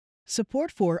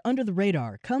Support for Under the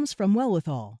Radar comes from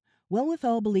Wellwithal.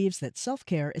 Wellwithal believes that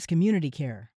self-care is community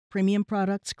care. Premium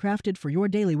products crafted for your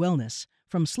daily wellness,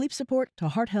 from sleep support to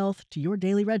heart health to your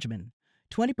daily regimen.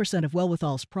 20% of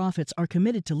Wellwithal's profits are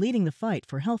committed to leading the fight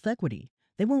for health equity.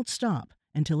 They won't stop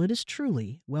until it is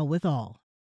truly well with all.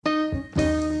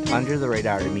 Under the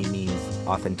radar to me means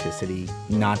authenticity,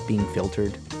 not being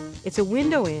filtered. It's a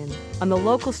window in on the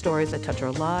local stories that touch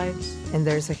our lives. And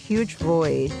there's a huge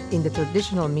void in the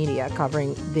traditional media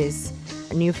covering these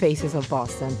new faces of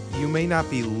Boston. You may not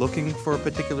be looking for a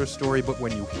particular story, but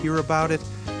when you hear about it,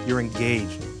 you're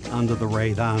engaged. Under the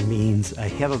radar means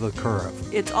ahead of the curve.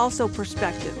 It's also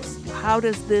perspectives. How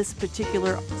does this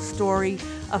particular story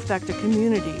affect a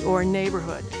community or a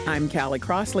neighborhood? I'm Callie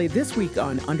Crossley. This week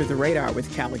on Under the Radar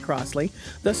with Callie Crossley,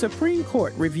 the Supreme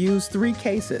Court reviews 3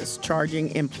 cases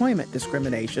charging employment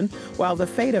discrimination while the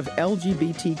fate of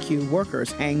LGBTQ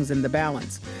workers hangs in the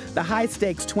balance. The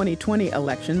high-stakes 2020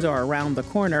 elections are around the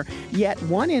corner, yet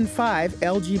 1 in 5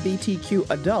 LGBTQ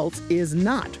adults is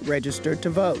not registered to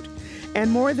vote. And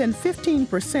more than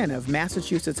 15% of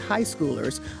Massachusetts high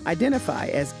schoolers identify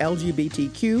as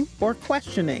LGBTQ or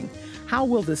questioning. How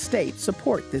will the state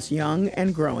support this young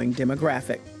and growing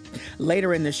demographic?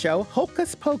 Later in the show,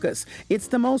 Hocus Pocus. It's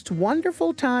the most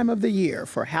wonderful time of the year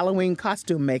for Halloween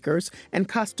costume makers and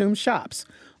costume shops.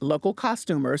 Local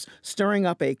costumers stirring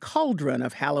up a cauldron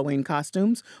of Halloween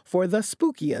costumes for the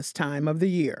spookiest time of the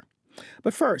year.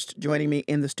 But first, joining me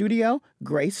in the studio,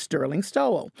 Grace Sterling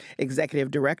Stowell,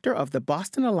 Executive Director of the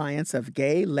Boston Alliance of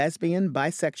Gay, Lesbian,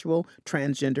 Bisexual,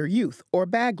 Transgender Youth, or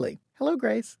BAGLY. Hello,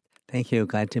 Grace. Thank you.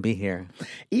 Glad to be here.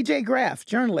 E.J. Graff,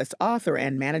 journalist, author,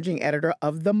 and managing editor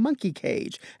of The Monkey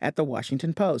Cage at The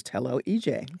Washington Post. Hello,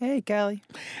 E.J. Hey, Callie.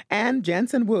 And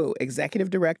Jensen Wu, executive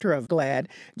director of GLAAD,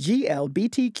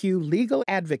 GLBTQ Legal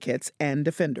Advocates and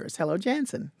Defenders. Hello,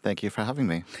 Jensen. Thank you for having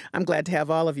me. I'm glad to have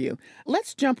all of you.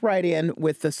 Let's jump right in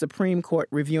with the Supreme Court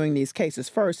reviewing these cases.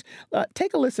 First,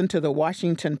 take a listen to The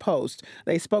Washington Post.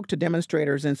 They spoke to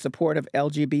demonstrators in support of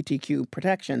LGBTQ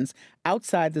protections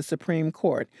outside the Supreme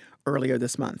Court earlier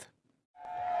this month.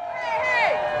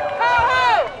 Hey, ho,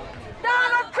 ho!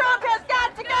 Donald Trump has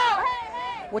got to go!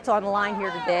 Hey. What's on the line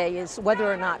here today is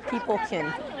whether or not people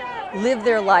can live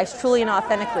their lives truly and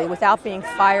authentically without being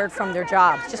fired from their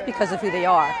jobs just because of who they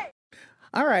are.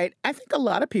 All right. I think a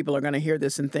lot of people are going to hear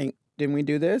this and think, didn't we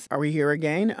do this? Are we here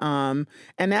again? And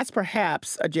that's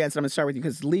perhaps, Jansen, I'm going to start with you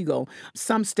because it's legal.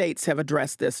 Some states have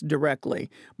addressed this directly,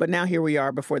 but now here we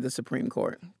are before the Supreme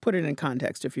Court. Put it in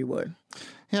context, if you would.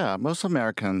 Yeah, most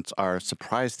Americans are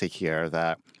surprised to hear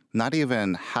that not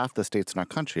even half the states in our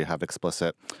country have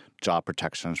explicit job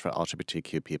protections for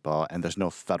LGBTQ people, and there's no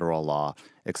federal law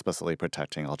explicitly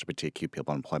protecting LGBTQ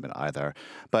people in employment either.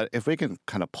 But if we can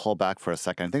kind of pull back for a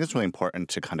second, I think it's really important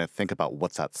to kind of think about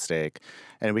what's at stake.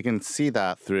 And we can see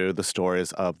that through the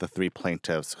stories of the 3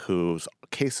 plaintiffs whose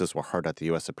cases were heard at the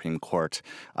U.S. Supreme Court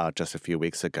just a few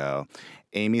weeks ago.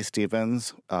 Amy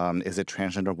Stevens is a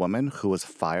transgender woman who was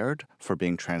fired for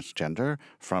being transgender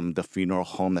from the funeral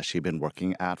home that she'd been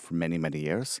working at for many, many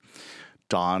years.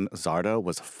 Don Zardo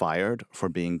was fired for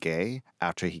being gay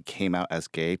after he came out as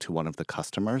gay to one of the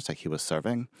customers that he was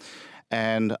serving.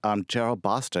 And Gerald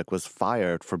Bostick was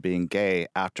fired for being gay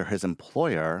after his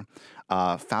employer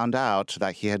found out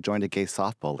that he had joined a gay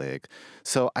softball league.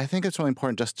 So I think it's really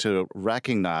important just to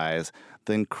recognize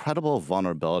the incredible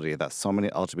vulnerability that so many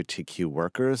LGBTQ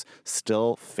workers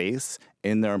still face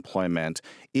in their employment,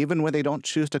 even when they don't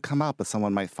choose to come out, but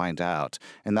someone might find out.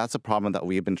 And that's a problem that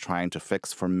we've been trying to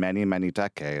fix for many, many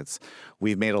decades.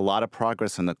 We've made a lot of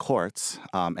progress in the courts,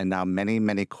 and now many,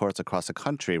 many courts across the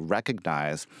country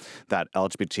recognize that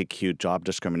LGBTQ job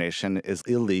discrimination is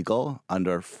illegal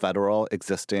under federal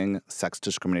existing sex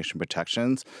discrimination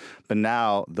protections. But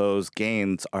now those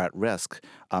gains are at risk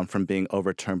from being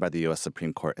overturned by the U.S.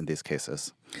 Supreme Court in these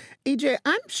cases. EJ,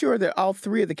 I'm sure that all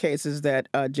 3 of the cases that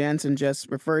Jansen just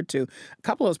referred to, a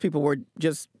couple of those people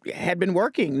had been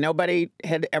working. Nobody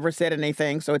had ever said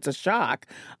anything, so it's a shock.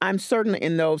 I'm certain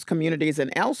in those communities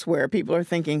and elsewhere, people are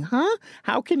thinking,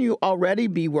 how can you already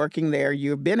be working there?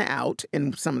 You've been out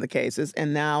in some of the cases,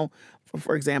 and now,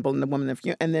 for example, in the woman,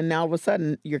 and then now all of a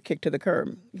sudden you're kicked to the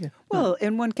curb. Yeah. Well,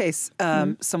 in one case,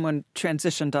 someone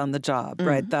transitioned on the job,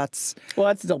 right? That's a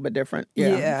little bit different.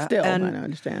 Yeah. Still, I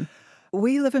understand.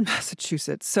 We live in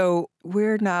Massachusetts, so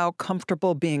we're now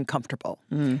comfortable being comfortable.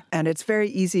 And it's very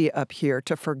easy up here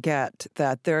to forget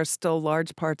that there are still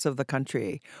large parts of the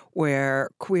country where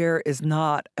queer is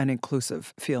not an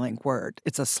inclusive feeling word.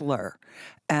 It's a slur.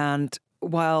 And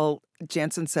while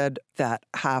Jansen said that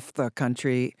half the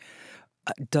country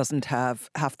doesn't have,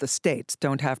 half the states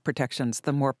don't have protections,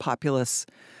 the more populous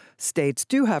states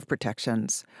do have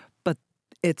protections, but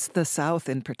it's the South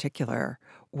in particular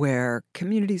where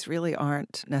communities really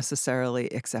aren't necessarily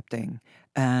accepting.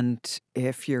 And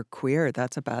if you're queer,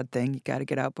 that's a bad thing. You got to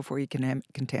get out before you can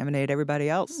contaminate everybody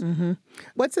else. Mm-hmm.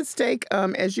 What's at stake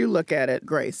as you look at it,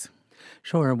 Grace?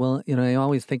 Sure. Well, I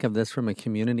always think of this from a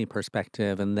community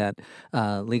perspective, and that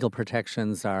legal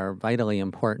protections are vitally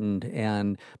important,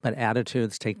 but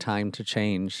attitudes take time to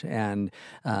change. And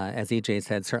as EJ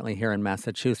said, certainly here in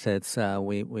Massachusetts,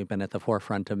 we've been at the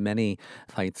forefront of many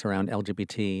fights around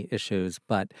LGBT issues.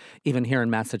 But even here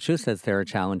in Massachusetts, there are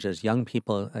challenges. Young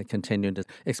people continue to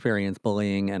experience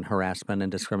bullying and harassment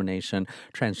and discrimination.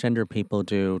 Transgender people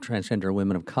do, transgender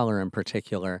women of color in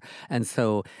particular. And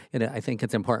so I think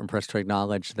it's important for us to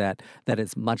acknowledge that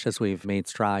as much as we've made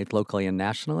strides locally and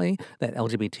nationally, that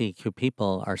LGBTQ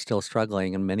people are still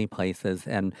struggling in many places,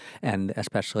 and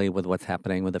especially with what's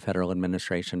happening with the federal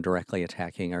administration directly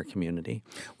attacking our community.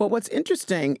 Well, what's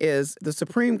interesting is the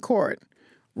Supreme Court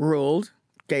ruled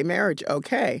gay marriage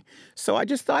okay. So I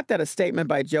just thought that a statement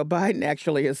by Joe Biden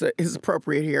actually is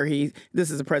appropriate here. This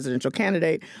is a presidential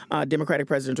candidate, Democratic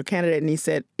presidential candidate, and he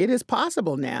said it is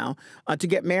possible now to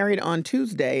get married on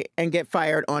Tuesday and get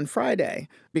fired on Friday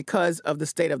because of the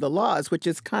state of the laws, which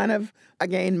is kind of,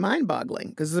 again,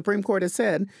 mind-boggling because the Supreme Court has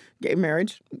said gay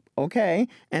marriage okay,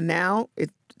 and now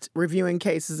it's reviewing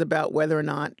cases about whether or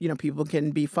not people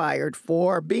can be fired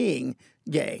for being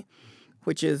gay,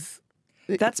 which is.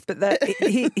 He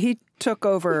took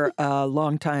over a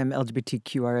longtime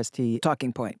LGBTQRST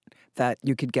talking point that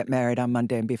you could get married on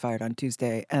Monday and be fired on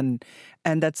Tuesday, and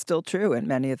that's still true in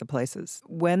many of the places.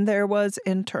 When there was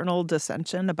internal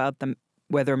dissension about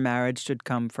whether marriage should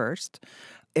come first,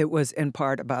 it was in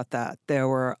part about that. There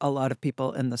were a lot of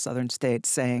people in the southern states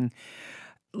saying,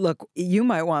 look, you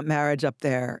might want marriage up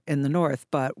there in the north,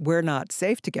 but we're not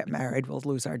safe to get married. We'll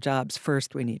lose our jobs.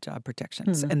 First, we need job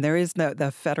protections. And there is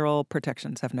the federal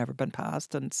protections have never been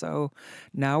passed. And so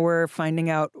now we're finding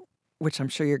out, which I'm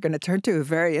sure you're going to turn to,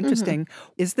 very interesting,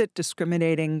 is that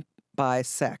discriminating by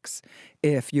sex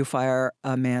if you fire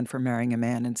a man for marrying a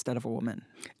man instead of a woman.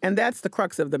 And that's the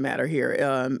crux of the matter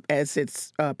here, as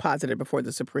it's posited before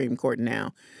the Supreme Court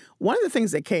now. One of the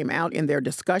things that came out in their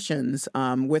discussions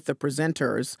with the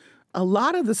presenters, a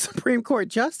lot of the Supreme Court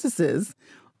justices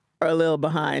are a little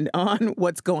behind on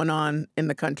what's going on in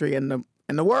the country and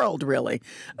the world, really.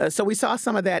 So we saw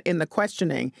some of that in the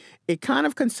questioning. It kind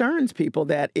of concerns people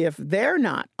that if they're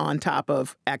not on top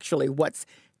of actually what's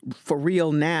for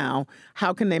real now,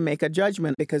 how can they make a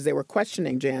judgment? Because they were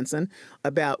questioning Jansen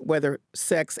about whether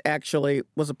sex actually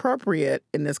was appropriate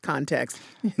in this context.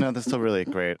 No, this is a really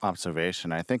great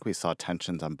observation. I think we saw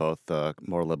tensions on both the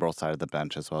more liberal side of the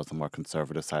bench as well as the more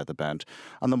conservative side of the bench.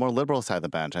 On the more liberal side of the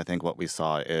bench, I think what we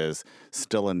saw is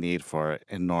still a need for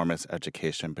enormous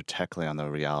education, particularly on the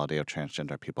reality of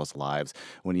transgender people's lives.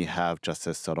 When you have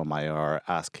Justice Sotomayor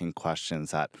asking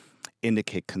questions that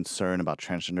indicate concern about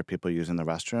transgender people using the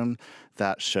restroom,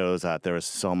 that shows that there is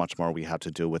so much more we have to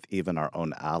do with even our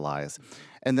own allies.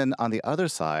 And then on the other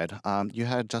side, you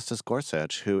had Justice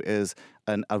Gorsuch, who is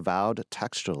an avowed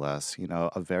textualist,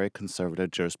 a very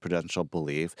conservative jurisprudential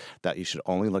belief that you should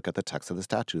only look at the text of the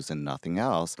statutes and nothing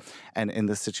else. And in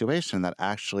this situation, that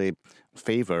actually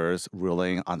favors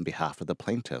ruling on behalf of the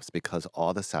plaintiffs, because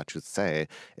all the statutes say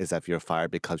is that if you're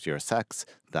fired because you're sex,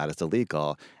 that is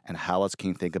illegal. And how else can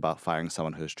you think about firing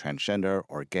someone who's transgender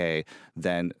or gay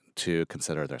than to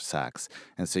consider their sex?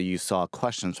 And so you saw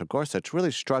questions for Gorsuch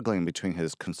really struggling between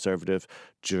his conservative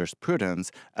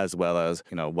jurisprudence as well as,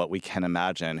 what we can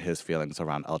imagine his feelings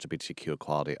around LGBTQ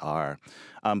equality are.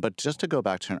 But just to go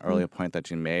back to an earlier point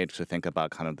that you made, to think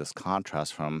about kind of this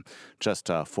contrast from just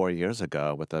 4 years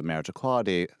ago with the marriage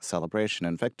equality celebration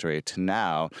and victory to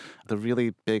now, the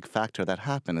really big factor that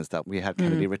happened is that we had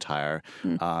Kennedy retire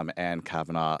and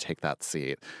Kavanaugh take that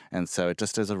seat. And so it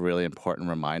just is a really important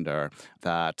reminder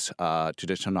that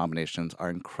judicial nominations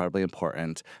are incredibly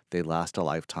important. They last a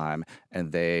lifetime,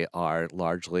 and they are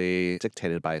largely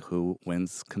dictated by who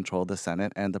wins control of the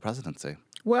Senate and the presidency.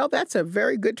 Well, that's a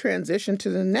very good transition to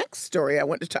the next story I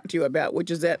want to talk to you about,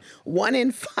 which is that 1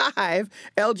 in 5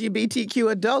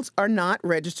 LGBTQ adults are not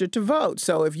registered to vote.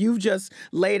 So if you've just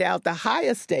laid out the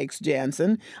highest stakes,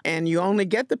 Jansen, and you only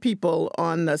get the people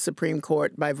on the Supreme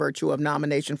Court by virtue of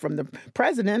nomination from the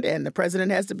president, and the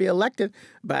president has to be elected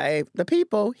by the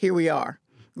people, here we are.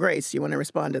 Grace, you want to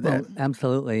respond to that? Well,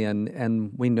 absolutely,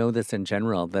 and we know this in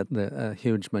general, that the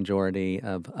huge majority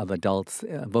of adults,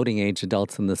 voting age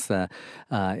adults in this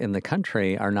in the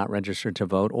country, are not registered to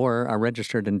vote, or are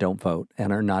registered and don't vote,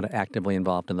 and are not actively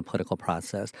involved in the political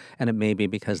process. And it may be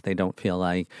because they don't feel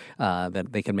like that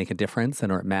they can make a difference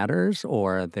and or it matters,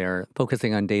 or they're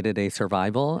focusing on day-to-day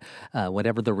survival,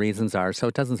 whatever the reasons are. So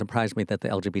it doesn't surprise me that the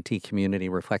LGBT community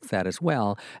reflects that as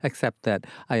well, except that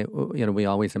we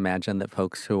always imagine that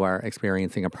folks who are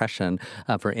experiencing oppression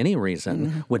for any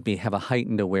reason would have a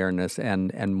heightened awareness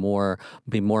and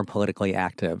be more politically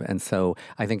active. And so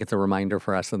I think it's a reminder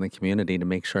for us in the community to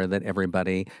make sure that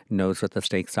everybody knows what the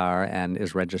stakes are and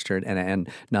is registered, and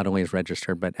not only is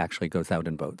registered, but actually goes out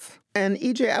and votes. And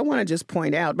EJ, I want to just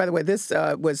point out, by the way, this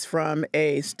was from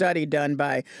a study done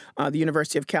by the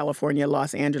University of California,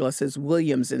 Los Angeles'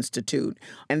 Williams Institute,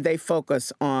 and they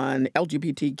focus on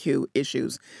LGBTQ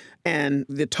issues. And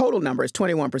the total number is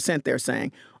 21%, they're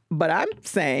saying. But I'm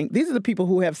saying these are the people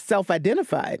who have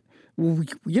self-identified.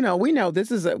 We know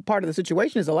this is a part of the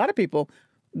situation is a lot of people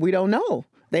we don't know.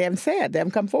 They haven't said. They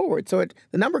haven't come forward. So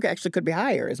the number actually could be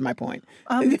higher, is my point.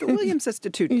 The Williams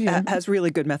Institute has really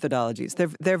good methodologies.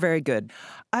 They're very good.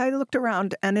 I looked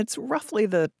around, and it's roughly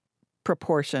the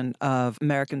proportion of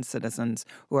American citizens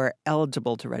who are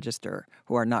eligible to register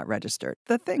who are not registered.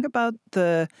 The thing about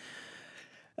the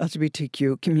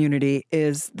LGBTQ community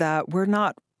is that we're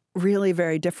not really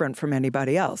very different from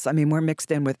anybody else. I mean, we're mixed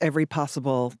in with every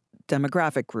possible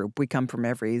demographic group. We come from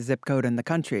every zip code in the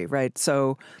country, right?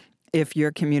 So if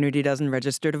your community doesn't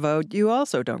register to vote, you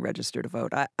also don't register to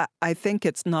vote. I think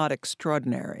it's not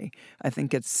extraordinary. I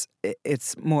think it's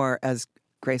more, as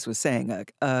Grace was saying,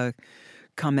 a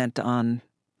comment on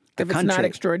the country. If it's not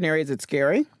extraordinary, is it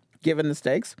scary, given the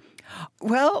stakes?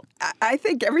 Well, I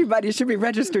think everybody should be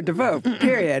registered to vote,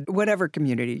 period, whatever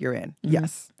community you're in.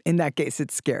 Yes, in that case,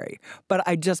 it's scary. But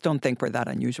I just don't think we're that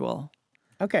unusual.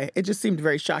 Okay, it just seemed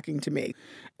very shocking to me.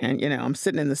 And, I'm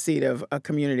sitting in the seat of a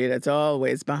community that's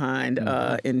always behind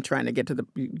in trying to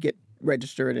get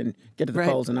registered and get to the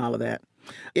polls and all of that.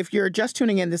 If you're just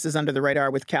tuning in, this is Under the Radar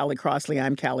with Callie Crossley.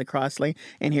 I'm Callie Crossley,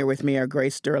 and here with me are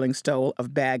Grace Sterling Stoll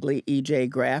of Bagley, EJ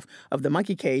Graff of The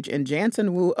Monkey Cage, and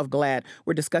Jansen Wu of GLAAD.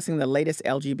 We're discussing the latest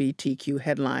LGBTQ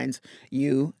headlines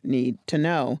you need to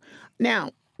know.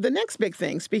 Now, the next big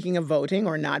thing, speaking of voting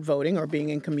or not voting or being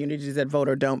in communities that vote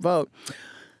or don't vote,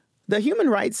 the Human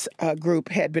Rights Group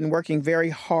had been working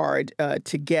very hard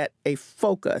to get a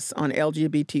focus on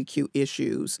LGBTQ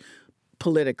issues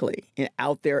politically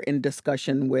out there in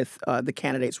discussion with the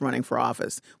candidates running for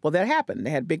office. Well, that happened. They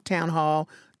had a big town hall,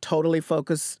 totally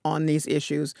focused on these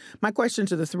issues. My question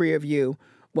to the three of you,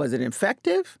 was it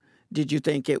effective? Did you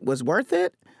think it was worth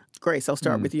it? Grace, I'll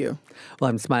start with you. Well,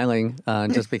 I'm smiling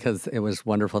just because it was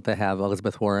wonderful to have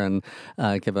Elizabeth Warren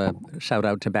give a shout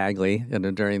out to Bagley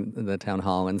during the town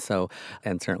hall, and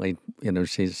certainly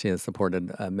she has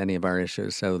supported many of our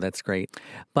issues, so that's great.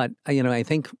 But I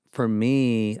think for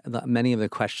me, many of the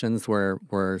questions were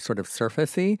sort of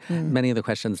surfacey. Many of the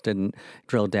questions didn't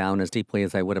drill down as deeply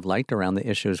as I would have liked around the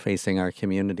issues facing our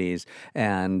communities,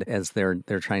 and as they're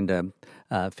trying to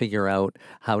figure out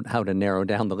how to narrow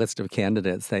down the list of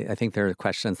candidates, I think there are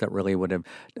questions that really would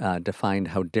have defined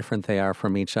how different they are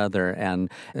from each other,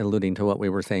 and alluding to what we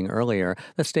were saying earlier,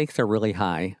 the stakes are really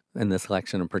high in this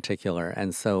election in particular.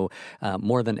 And so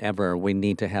more than ever, we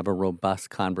need to have a robust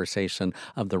conversation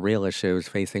of the real issues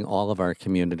facing all of our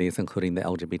communities, including the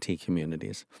LGBT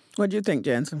communities. What do you think,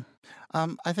 Jansen?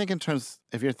 I think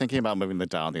if you're thinking about moving the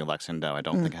dial on the election, no, I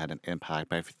don't think it had an impact.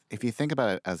 But if you think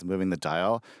about it as moving the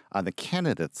dial on the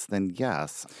candidates, then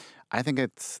yes. I think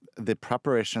it's the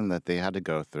preparation that they had to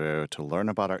go through to learn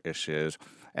about our issues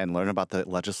and learn about the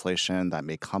legislation that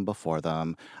may come before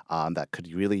them that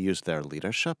could really use their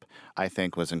leadership, I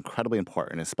think was incredibly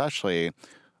important, especially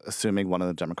assuming one of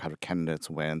the Democratic candidates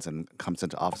wins and comes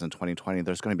into office in 2020.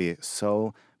 There's going to be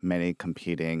so many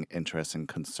competing interests and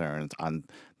concerns on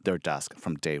their desk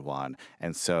from day one.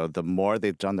 And so the more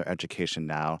they've done their education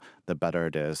now, the better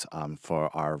it is for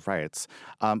our rights.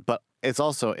 But it's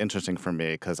also interesting for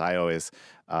me because I always,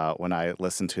 when I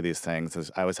listen to these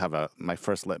things, I always have my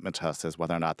first litmus test is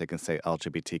whether or not they can say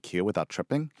LGBTQ without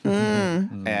tripping.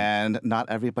 And not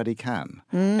everybody can.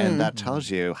 And that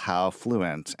tells you how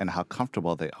fluent and how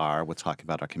comfortable they are with talking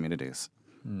about our communities.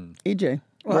 EJ?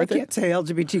 Well, I can't say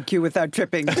LGBTQ without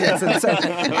tripping, Jansen, so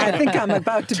I think I'm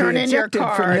about to be ejected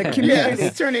from the community.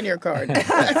 Yes, turn in your card.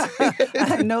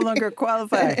 I no longer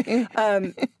qualify.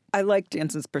 I like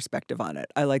Jansen's perspective on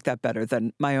it. I like that better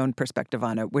than my own perspective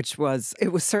on it, it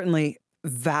was certainly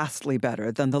vastly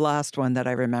better than the last one that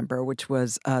I remember, which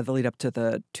was the lead up to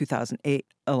the 2008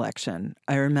 election.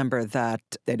 I remember that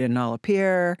they didn't all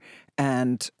appear,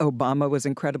 and Obama was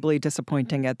incredibly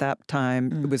disappointing at that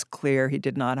time. It was clear he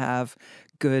did not have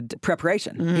good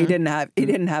preparation. He didn't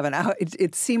have an out.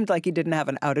 It seemed like he didn't have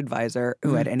an out advisor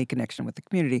who had any connection with the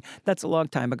community. That's a long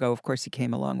time ago. Of course, he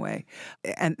came a long way.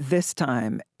 And this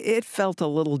time, it felt a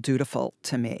little dutiful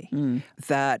to me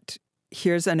that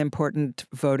here's an important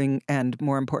voting and,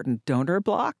 more important, donor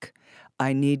block.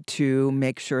 I need to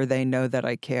make sure they know that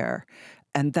I care.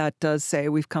 And that does say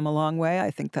we've come a long way.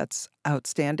 I think that's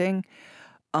outstanding.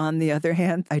 On the other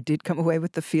hand, I did come away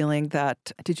with the feeling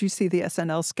that, did you see the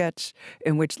SNL sketch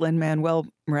in which Lin-Manuel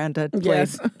Miranda played?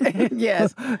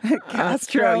 Yes.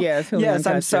 Castro? Yes,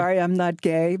 I'm sorry, I'm not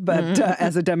gay, but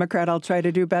as a Democrat, I'll try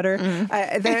to do better.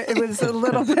 It was a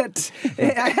little bit,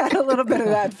 I had a little bit of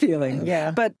that feeling.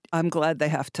 Yeah. But I'm glad they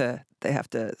have to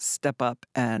step up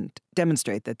and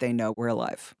demonstrate that they know we're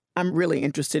alive. I'm really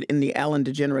interested in the Ellen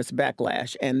DeGeneres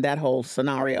backlash and that whole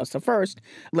scenario. So first,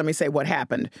 let me say what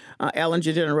happened. Ellen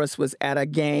DeGeneres was at a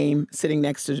game sitting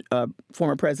next to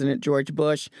former President George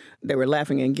Bush. They were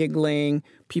laughing and giggling.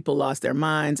 People lost their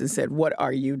minds and said, "What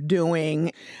are you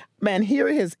doing?" Man, here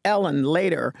is Ellen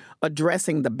later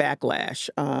addressing the backlash.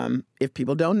 If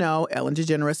people don't know, Ellen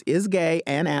DeGeneres is gay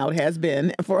and out, has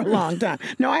been for a long time.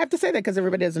 No, I have to say that because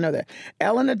everybody doesn't know that.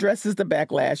 Ellen addresses the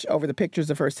backlash over the pictures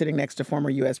of her sitting next to former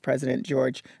U.S. President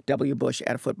George W. Bush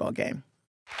at a football game.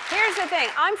 Here's the thing.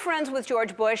 I'm friends with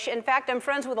George Bush. In fact, I'm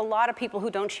friends with a lot of people who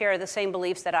don't share the same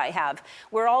beliefs that I have.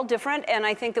 We're all different, and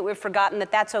I think that we've forgotten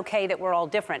that that's okay, that we're all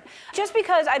different. Just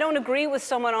because I don't agree with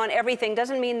someone on everything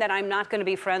doesn't mean that I'm not going to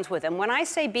be friends with them. When I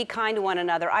say be kind to one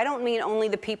another, I don't mean only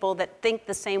the people that think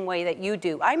the same way that you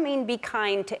do. I mean be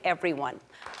kind to everyone.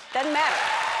 Doesn't matter.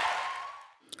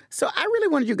 So I really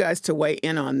wanted you guys to weigh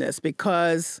in on this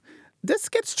because this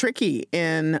gets tricky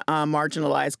in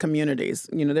marginalized communities.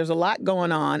 You know, there's a lot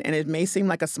going on, and it may seem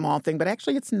like a small thing, but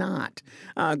actually it's not.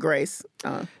 Grace?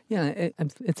 Yeah,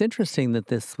 it's interesting that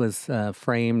this was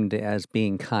framed as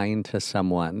being kind to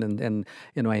someone. And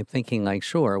you know, I'm thinking like,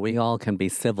 sure, we all can be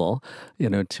civil, you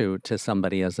know, to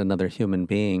somebody as another human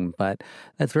being, but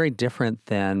that's very different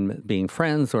than being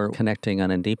friends or connecting on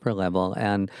a deeper level.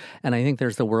 And I think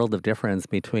there's a world of difference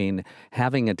between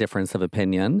having a difference of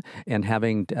opinion and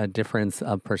having a difference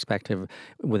of perspective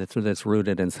that's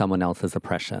rooted in someone else's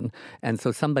oppression. And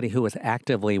so somebody who is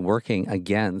actively working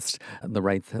against the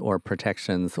rights or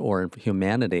protections or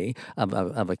humanity of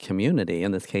a community,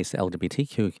 in this case,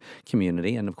 LGBTQ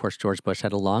community, and of course, George Bush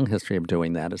had a long history of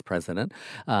doing that as president,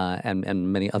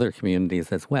 and many other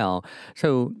communities as well.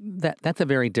 So that's a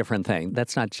very different thing.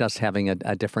 That's not just having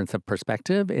a difference of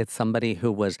perspective. It's somebody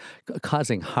who was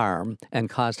causing harm and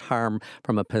caused harm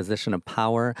from a position of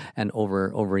power and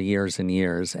over years and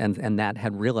years, and that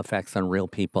had real effects on real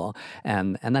people,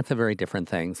 and that's a very different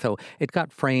thing. So it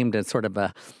got framed as sort of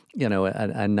a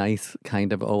nice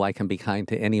kind of, I can be kind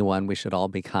to anyone, we should all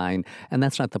be kind, and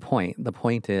that's not the point. The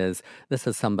point is, this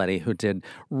is somebody who did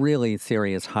really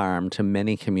serious harm to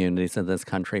many communities in this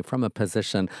country from a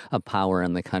position of power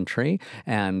in the country,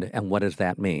 and what does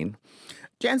that mean?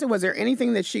 Jansen, was there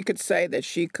anything that she could say that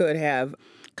she could have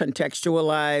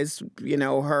contextualized, you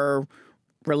know, her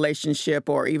relationship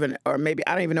or maybe,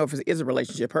 I don't even know if it is a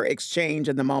relationship, her exchange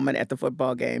in the moment at the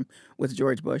football game with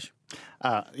George Bush?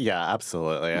 Yeah,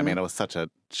 absolutely. I mean, it was such a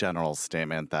general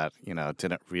statement that, you know,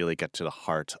 didn't really get to the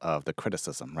heart of the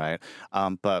criticism, right?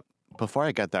 But before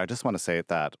I get there, I just want to say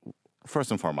that, first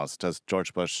and foremost, does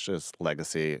George Bush's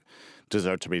legacy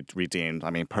deserve to be redeemed? I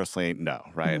mean, personally, no,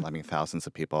 right? I mean, thousands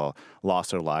of people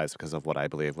lost their lives because of what I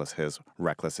believe was his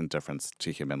reckless indifference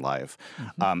to human life.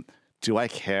 Do I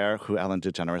care who Ellen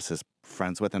DeGeneres is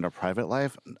friends with in her private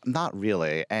life? Not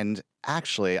really. And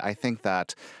actually, I think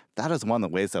that is one of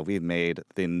the ways that we've made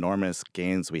the enormous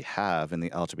gains we have in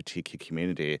the LGBTQ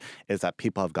community, is that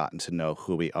people have gotten to know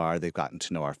who we are, they've gotten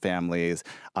to know our families,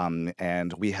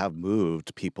 and we have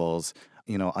moved people's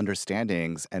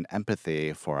understandings and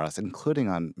empathy for us, including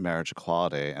on marriage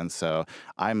equality. And so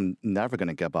I'm never going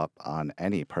to give up on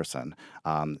any person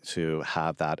to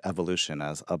have that evolution,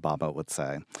 as Obama would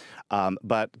say.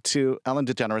 But to Ellen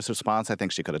DeGeneres' response, I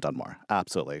think she could have done more.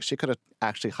 Absolutely. She could have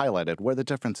actually highlighted where the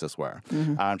differences were.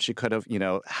 She could have,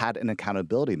 had an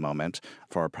accountability moment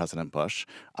for President Bush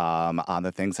on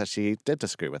the things that she did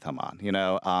disagree with him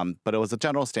on, but it was a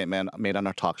general statement made on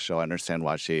our talk show. I understand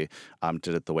why she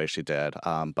did it the way she did.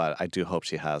 But I do hope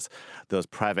she has those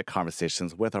private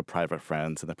conversations with her private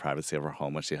friends in the privacy of her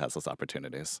home when she has those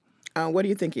opportunities. What do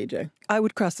you think, EJ? I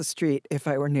would cross the street if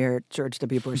I were near George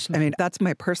W. Bush. I mean, that's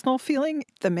my personal feeling.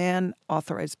 The man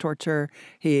authorized torture.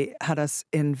 He had us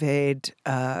invade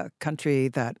a country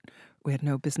that we had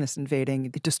no business invading. He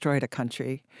destroyed a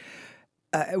country.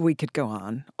 We could go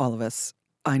on, all of us,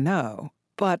 I know.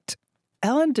 But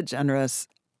Ellen DeGeneres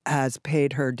has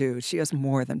paid her dues. She has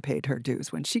more than paid her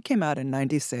dues. When she came out in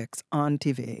 96 on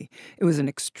TV, it was an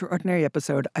extraordinary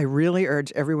episode. I really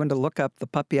urge everyone to look up the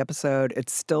puppy episode. It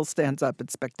still stands up.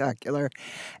 It's spectacular.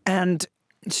 And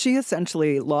she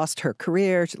essentially lost her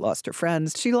career. She lost her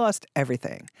friends. She lost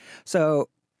everything. So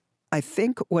I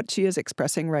think what she is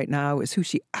expressing right now is who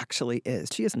she actually is.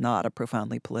 She is not a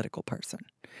profoundly political person.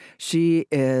 She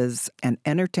is an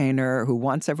entertainer who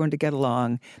wants everyone to get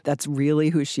along. That's really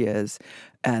who she is.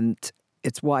 And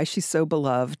it's why she's so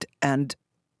beloved. And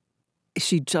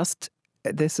she just,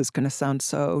 this is going to sound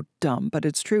so dumb, but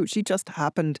it's true. She just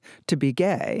happened to be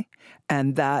gay,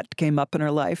 and that came up in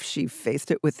her life. She faced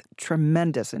it with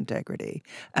tremendous integrity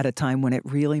at a time when it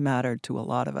really mattered to a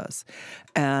lot of us.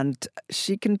 And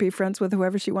she can be friends with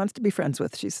whoever she wants to be friends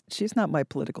with. She's not my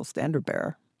political standard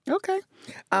bearer. Okay.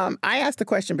 I asked the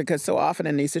question because so often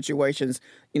in these situations,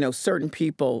 certain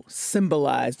people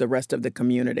symbolize the rest of the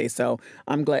community. So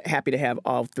I'm happy to have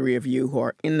all three of you who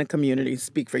are in the community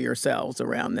speak for yourselves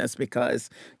around this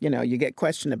because, you get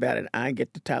questioned about it. I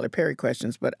get the Tyler Perry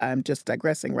questions, but I'm just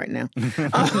digressing right now.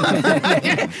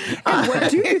 What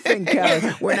do you think,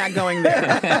 Kelly? We're not going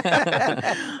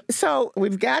there. So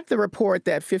we've got the report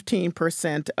that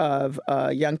 15% of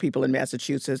young people in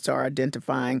Massachusetts are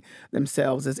identifying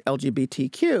themselves as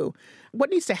LGBTQ. What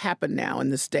needs to happen now in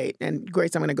the state? And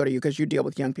Grace, I'm going to go to you because you deal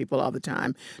with young people all the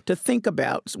time, to think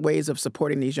about ways of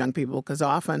supporting these young people because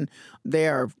often they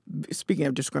are, speaking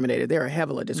of discriminated, they are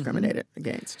heavily discriminated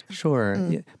against. Sure.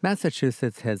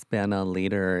 Massachusetts has been a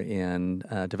leader in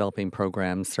developing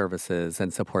programs, services,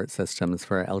 and support systems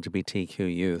for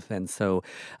LGBTQ youth. And so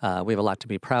we have a lot to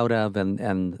be proud of,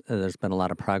 and there's been a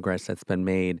lot of progress that's been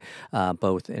made,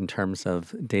 both in terms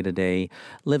of day-to-day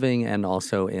living and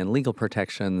also in legal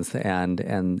protections and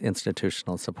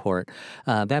institutional support.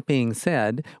 That being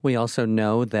said, we also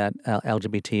know that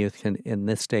LGBT youth can, in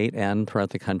this state and throughout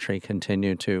the country,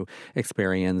 continue to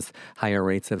experience higher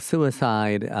rates of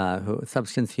suicide,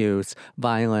 substance use,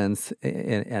 violence,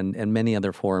 and many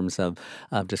other forms of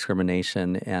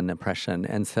discrimination and oppression.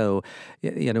 And so,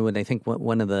 and I think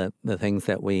one of the things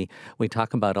that we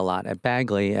talk about a lot at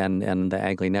Bagley and the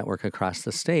Agley Network across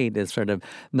the state is sort of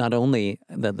not only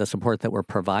the support that we're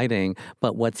providing,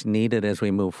 but what's needed as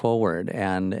we move forward,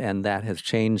 and that has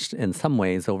changed in some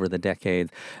ways over the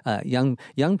decades.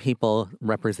 Young people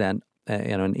represent.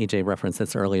 And EJ referenced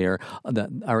this earlier,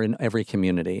 are in every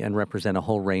community and represent a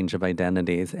whole range of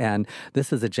identities. And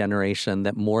this is a generation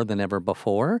that more than ever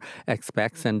before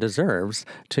expects and deserves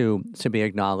to be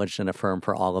acknowledged and affirmed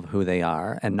for all of who they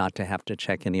are and not to have to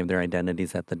check any of their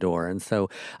identities at the door. And so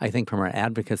I think from our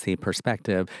advocacy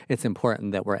perspective, it's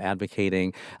important that we're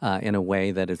advocating in a way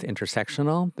that is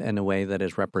intersectional, in a way that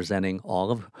is representing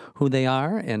all of who they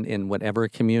are and in whatever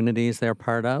communities they're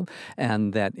part of,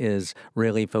 and that is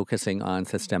really focusing on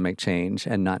systemic change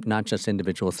and not just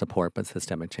individual support, but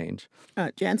systemic change.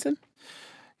 Jansen?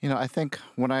 I think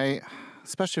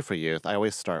especially for youth, I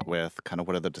always start with kind of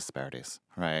what are the disparities,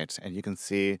 right? And you can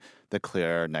see the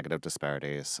clear negative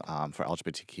disparities for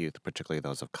LGBTQ youth, particularly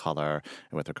those of color,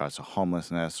 with regards to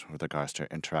homelessness, with regards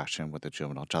to interaction with the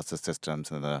juvenile justice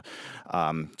systems and the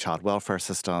child welfare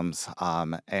systems.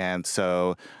 And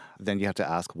so then you have to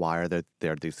ask, why are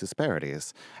there these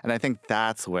disparities? And I think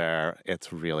that's where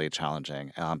it's really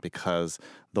challenging because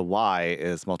the why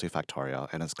is multifactorial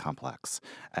and it's complex.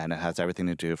 And it has everything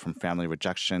to do from family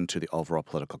rejection to the overall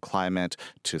political climate,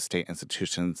 to state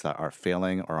institutions that are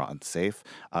failing or unsafe,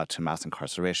 to mass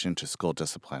incarceration, to school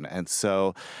discipline. And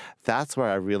so that's where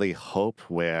I really hope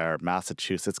where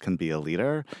Massachusetts can be a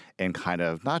leader in kind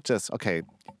of not just, okay,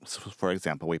 so for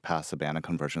example, we passed a ban on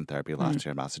conversion therapy last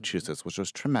year in Massachusetts, which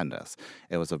was tremendous.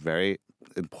 It was a very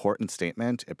important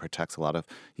statement. It protects a lot of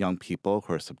young people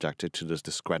who are subjected to this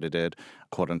discredited,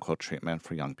 quote-unquote, treatment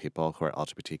for young people who are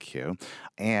LGBTQ.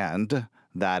 And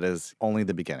that is only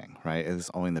the beginning, right? It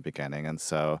is only the beginning. And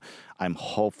so I'm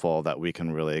hopeful that we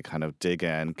can really kind of dig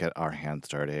in, get our hands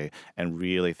dirty, and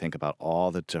really think about all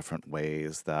the different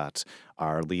ways that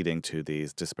are leading to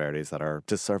these disparities that are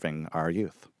disserving our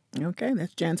youth. Okay,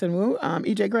 that's Jansen Wu.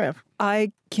 EJ Graff.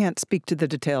 I can't speak to the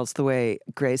details the way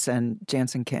Grace and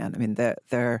Jansen can. I mean,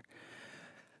 they're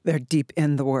deep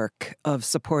in the work of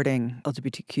supporting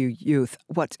LGBTQ youth.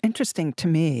 What's interesting to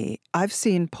me, I've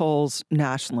seen polls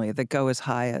nationally that go as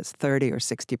high as 30 or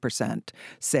 60%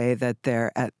 say that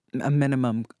they're at a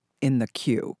minimum in the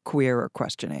queue, queer or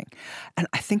questioning. And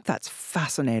I think that's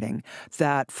fascinating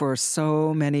that for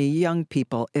so many young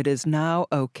people, it is now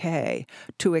okay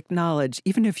to acknowledge,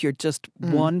 even if you're just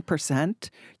 1%,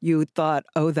 you thought,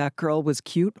 oh, that girl was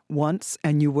cute once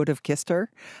and you would have kissed her.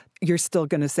 You're still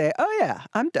going to say, oh, yeah,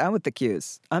 I'm down with the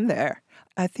cues. I'm there.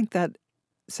 I think that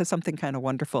says something kind of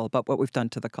wonderful about what we've done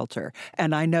to the culture.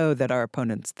 And I know that our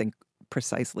opponents think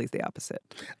precisely the opposite.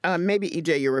 Maybe,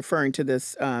 EJ, you're referring to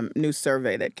this new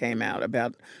survey that came out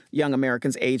about young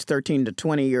Americans aged 13 to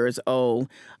 20 years old.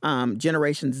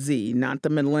 Generation Z, not the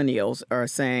millennials, are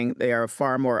saying they are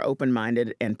far more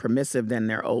open-minded and permissive than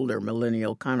their older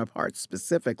millennial counterparts,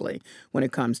 specifically when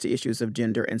it comes to issues of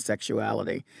gender and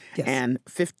sexuality. Yes. And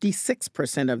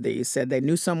 56% of these said they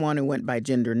knew someone who went by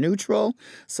gender neutral,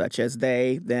 such as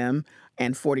they, them,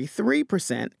 and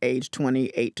 43% aged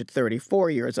 28 to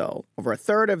 34 years old. Over a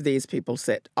third of these people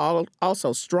said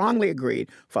also strongly agreed,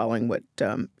 following what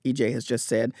EJ has just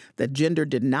said, that gender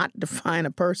did not define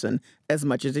a person as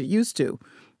much as it used to.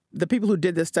 The people who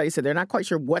did this study said they're not quite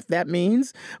sure what that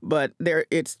means, but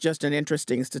it's just an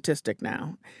interesting statistic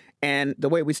now. And the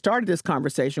way we started this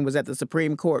conversation was at the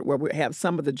Supreme Court, where we have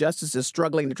some of the justices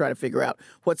struggling to try to figure out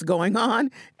what's going on.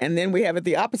 And then we have at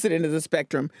the opposite end of the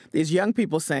spectrum, these young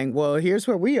people saying, well, here's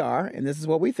where we are, and this is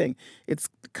what we think. It's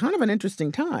kind of an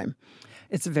interesting time.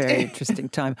 It's a very interesting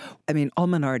time. I mean, all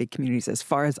minority communities, as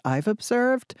far as I've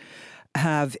observed,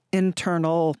 have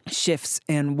internal shifts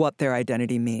in what their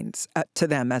identity means to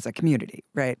them as a community,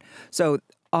 right? So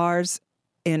ours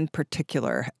in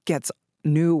particular gets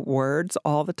new words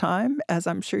all the time, as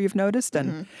I'm sure you've noticed.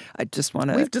 And I just want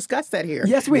to... We've discussed that here.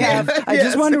 Yes, we have. I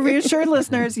just want to reassure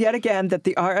listeners yet again that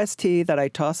the RST that I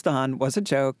tossed on was a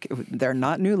joke. They're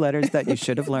not new letters that you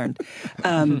should have learned.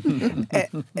 I'm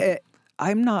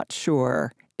not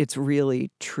sure it's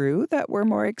really true that we're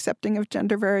more accepting of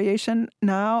gender variation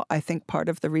now. I think part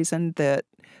of the reason that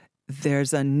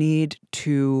there's a need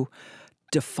to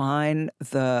define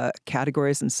the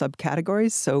categories and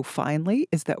subcategories so finely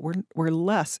is that we're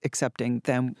less accepting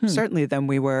than certainly than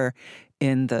we were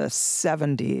in the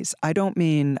 70s. I don't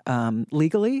mean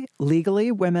legally.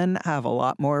 Legally, women have a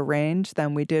lot more range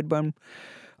than we did when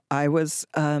I was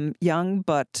young,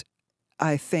 but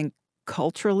I think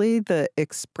culturally, the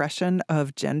expression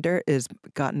of gender is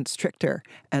gotten stricter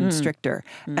and stricter.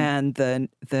 And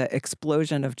the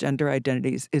explosion of gender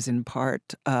identities is in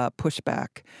part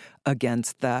pushback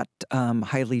against that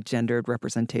highly gendered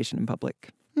representation in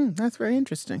public. That's very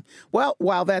interesting. Well,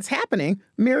 while that's happening,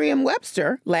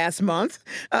 Merriam-Webster last month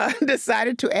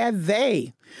decided to add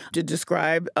they to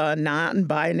describe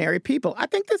non-binary people. I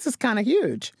think this is kind of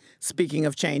huge. Speaking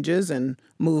of changes and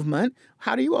movement,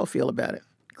 how do you all feel about it?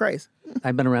 Grace?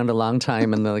 I've been around a long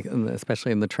time,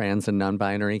 especially in the trans and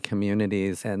non-binary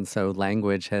communities, and so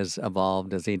language has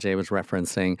evolved, as EJ was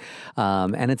referencing.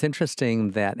 And it's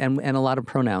interesting that, and a lot of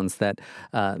pronouns that,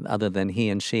 other than he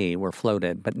and she, were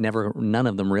floated, but none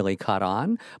of them really caught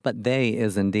on. But they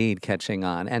is indeed catching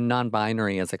on, and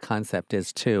non-binary as a concept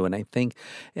is too. And I think,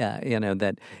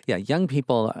 young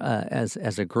people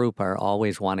as a group are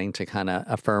always wanting to kind of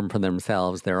affirm for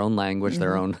themselves their own language,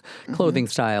 their own clothing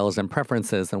styles and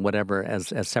preferences and whatever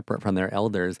as separate from their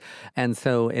elders. And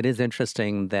so it is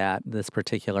interesting that this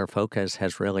particular focus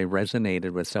has really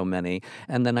resonated with so many.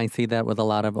 And then I see that with a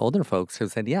lot of older folks who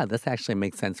said, yeah, this actually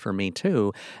makes sense for me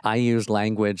too. I used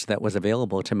language that was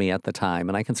available to me at the time,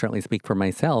 and I can certainly speak for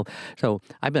myself. So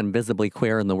I've been visibly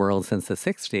queer in the world since the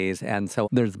 60s, and so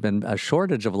there's been a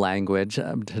shortage of language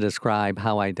to describe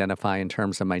how I identify in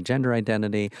terms of my gender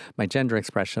identity, my gender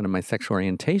expression, and my sexual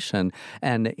orientation.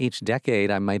 And each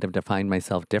decade I might have defined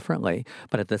myself differently.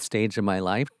 But at this stage of my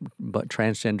life, but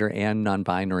transgender and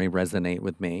non-binary resonate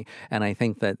with me. And I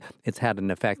think that it's had an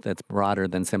effect that's broader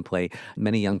than simply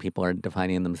many young people are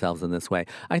defining themselves in this way.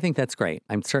 I think that's great.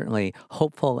 I'm certainly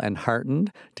hopeful and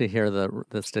heartened to hear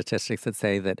the statistics that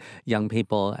say that young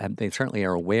people, they certainly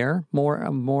are aware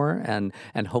more, and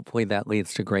hopefully that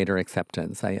leads to greater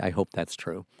acceptance. I hope that's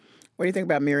true. What do you think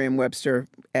about Merriam-Webster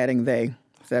adding they?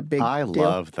 That big I deal?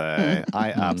 love they.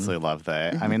 I absolutely love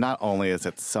they. I mean, not only is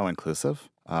it so inclusive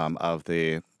of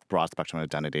the broad spectrum of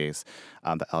identities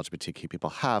that LGBTQ people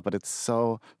have, but it's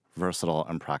so versatile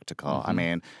and practical. I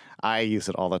mean, I use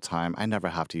it all the time. I never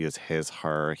have to use his,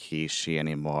 her, he, she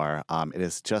anymore. It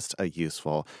is just a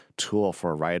useful tool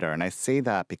for a writer. And I say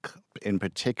that in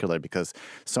particular because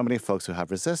so many folks who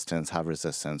have resistance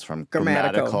from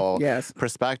grammatical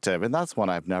perspective. And that's one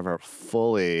I've never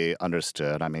fully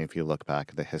understood. I mean, if you look back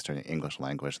at the history of the English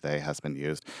language, they has been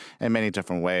used in many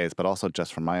different ways, but also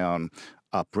just from my own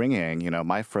upbringing,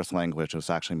 my first language was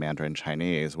actually Mandarin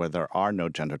Chinese, where there are no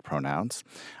gendered pronouns.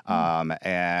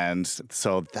 And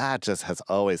so that just has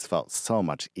always felt so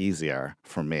much easier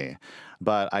for me.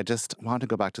 But I just want to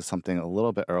go back to something a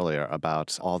little bit earlier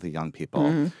about all the young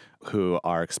people who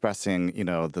are expressing,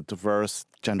 the diverse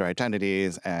gender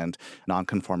identities and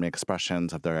non-conforming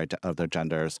expressions of their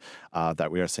genders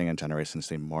that we are seeing in Generation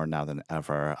Z more now than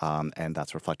ever. And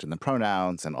that's reflected in the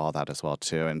pronouns and all that as well,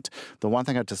 too. And the one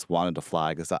thing I just wanted to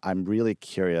flag is that I'm really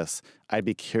curious. I'd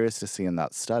be curious to see in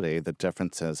that study the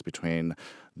differences between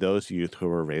those youth who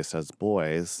were raised as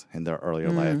boys in their earlier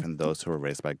life and those who were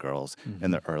raised by girls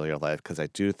in their earlier life. Because I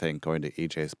do think, going to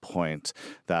EJ's point,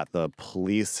 that the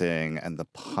policing and the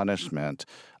punishment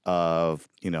of,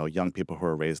 young people who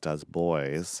are raised as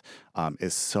boys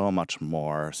is so much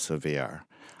more severe.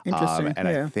 Interesting.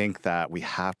 I think that we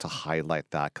have to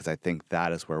highlight that because I think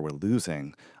that is where we're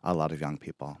losing a lot of young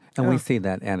people. And we see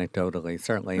that anecdotally,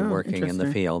 certainly working in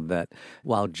the field, that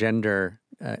while gender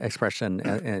expression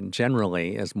and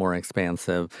generally is more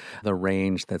expansive, the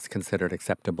range that's considered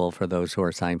acceptable for those who are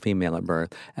assigned female at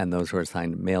birth and those who are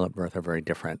assigned male at birth are very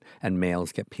different. And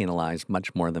males get penalized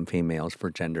much more than females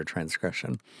for gender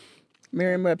transgression.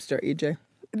 Merriam-Webster, EJ.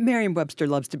 Merriam-Webster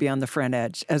loves to be on the front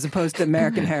edge, as opposed to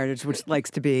American Heritage, which likes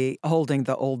to be holding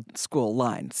the old school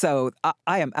line. So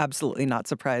I am absolutely not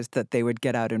surprised that they would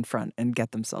get out in front and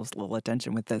get themselves a little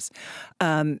attention with this.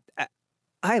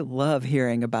 I love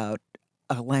hearing about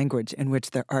a language in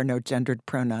which there are no gendered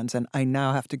pronouns, and I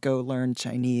now have to go learn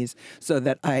Chinese so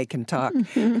that I can talk.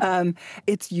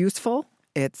 It's useful.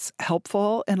 It's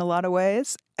helpful in a lot of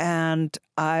ways, and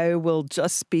I will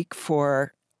just speak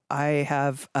for, I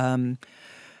have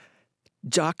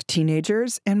jock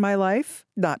teenagers in my life,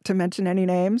 not to mention any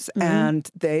names, and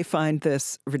they find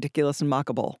this ridiculous and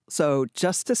mockable. So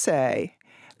just to say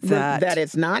that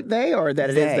it's not they, or that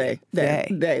it is they?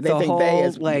 They the think whole, they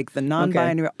is like the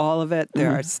non-binary, all of it.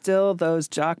 There are still those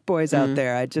jock boys out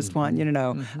there. I just want you to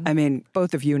know. I mean,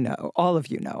 both of you know, all of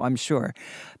you know, I'm sure.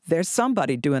 There's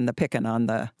somebody doing the picking on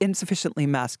the insufficiently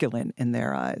masculine in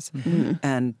their eyes.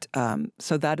 And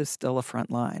so that is still a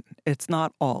front line. It's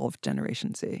not all of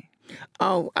Generation Z.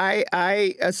 Oh,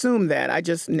 I assume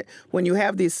that. When you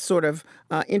have these sort of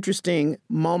interesting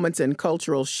moments in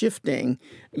cultural shifting,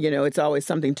 it's always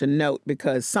something to note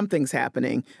because something's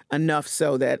happening enough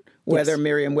so that whether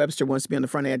Merriam-Webster wants to be on the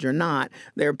front edge or not,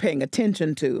 they're paying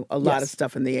attention to a lot of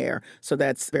stuff in the air. So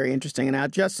that's very interesting. And I'll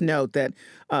just note that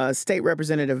State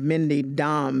Representative Mindy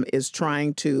Domb is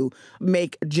trying to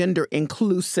make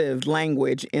gender-inclusive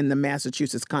language in the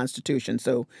Massachusetts Constitution.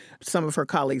 So some of her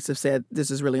colleagues have said this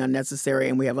is really unnecessary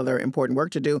and we have other important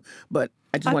work to do. But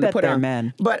I just want to put on.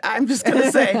 Men. But I'm just going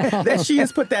to say that she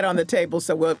has put that on the table.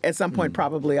 So we'll, at some point,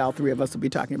 probably all three of us will be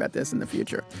talking about this in the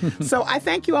future. So I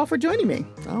thank you all for joining me.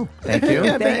 Oh, thank you.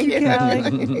 Thank you,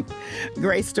 Callie.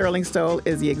 Grace Sterling Stoll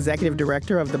is the executive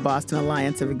director of the Boston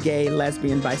Alliance of Gay,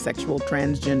 Lesbian, Bisexual,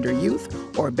 Transgender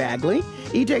Youth, or BAGLY.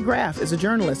 EJ Graff is a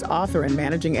journalist, author, and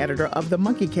managing editor of The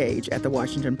Monkey Cage at The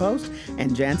Washington Post.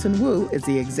 And Jansen Wu is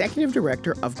the executive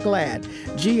director of GLAAD,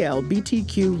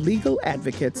 GLBTQ Legal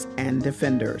Advocates and Defenders.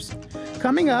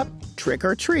 Coming up, Trick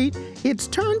or Treat, it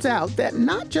turns out that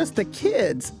not just the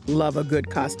kids love a good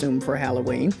costume for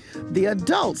Halloween. The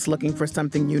adults looking for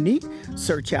something unique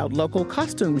search out local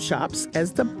costume shops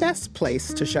as the best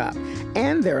place to shop.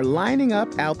 And they're lining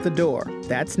up out the door.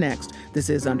 That's next. This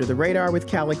is Under the Radar with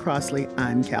Callie Crossley.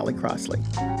 I'm Callie Crossley.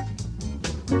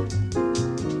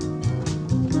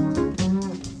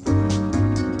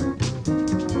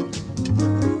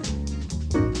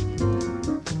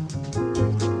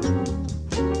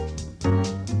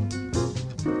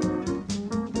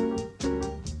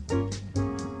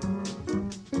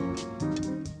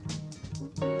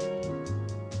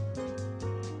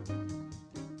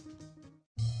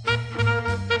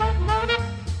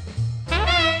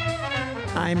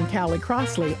 I'm Callie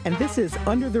Crossley, and this is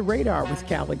Under the Radar with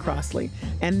Callie Crossley.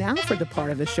 And now for the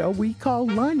part of the show we call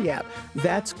Lagniappe.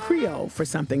 That's Creole for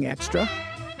something extra.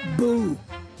 Boo!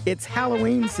 It's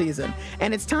Halloween season,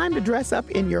 and it's time to dress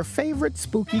up in your favorite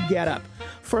spooky getup.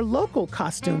 For local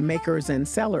costume makers and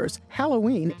sellers,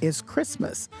 Halloween is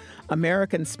Christmas.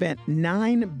 Americans spent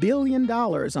 $9 billion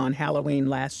on Halloween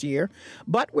last year,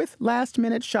 but with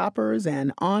last-minute shoppers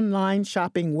and online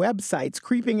shopping websites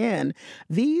creeping in,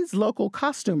 these local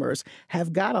costumers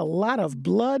have got a lot of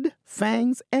blood,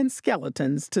 fangs, and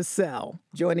skeletons to sell.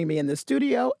 Joining me in the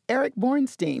studio, Eric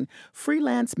Bornstein,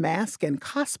 freelance mask and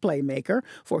cosplay maker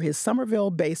for his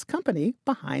Somerville-based company,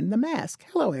 Behind the Mask.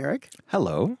 Hello, Eric.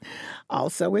 Hello.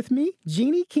 Also with me,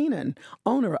 Jeannie Keenan,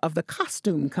 owner of the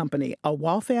Costume Company, a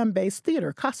Waltham-based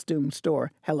theater costume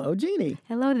store. Hello, Jeannie.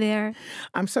 Hello there.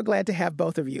 I'm so glad to have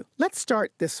both of you. Let's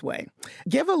start this way.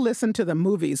 Give a listen to the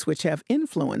movies which have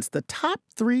influenced the top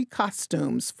 3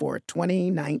 costumes for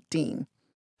 2019.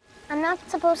 I'm not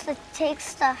supposed to take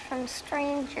stuff from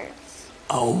strangers.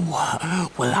 Oh,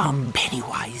 well, I'm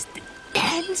Pennywise the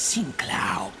Dancing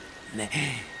Clown.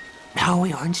 No,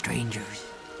 we aren't strangers,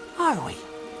 are we?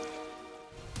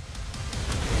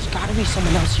 There's gotta be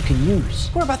someone else you can use.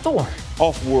 What about Thor?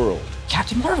 Off-world.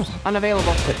 Captain Marvel?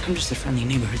 Unavailable. But I'm just a friendly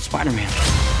neighborhood Spider-Man.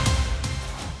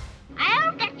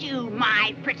 I'll get you,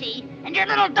 my pretty, and your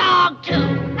little dog, too.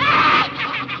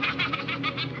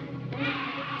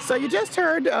 So you just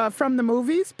heard from the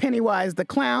movies, Pennywise the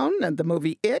Clown, and the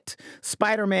movie It,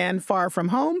 Spider-Man Far From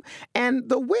Home, and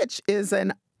The Witch is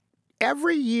an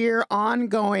every year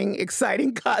ongoing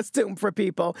exciting costume for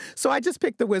people. So I just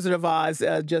picked The Wizard of Oz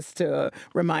just to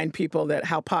remind people that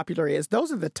how popular it is.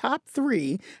 Those are the top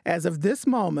 3 as of this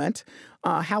moment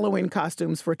Halloween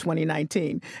costumes for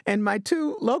 2019. And my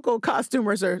 2 local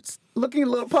costumers are looking a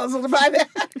little puzzled by that.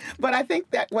 But I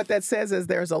think that what that says is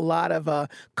there's a lot of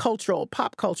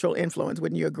pop cultural influence.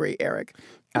 Wouldn't you agree, Eric?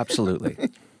 Absolutely.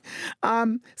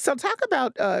 So talk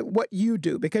about what you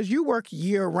do, because you work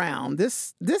year-round.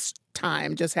 This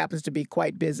time just happens to be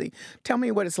quite busy. Tell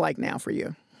me what it's like now for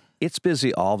you. It's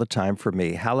busy all the time for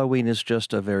me. Halloween is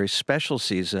just a very special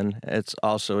season. It's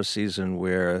also a season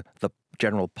where the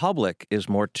general public is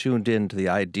more tuned into the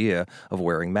idea of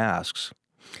wearing masks.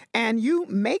 And you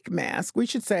make masks. We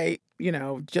should say, you're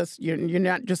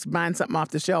not just buying something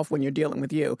off the shelf when you're dealing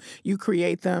with you. You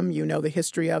create them. You know the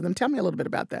history of them. Tell me a little bit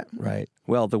about that. Right.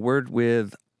 Well, the word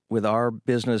with our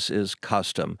business is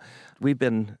custom. We've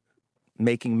been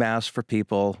making masks for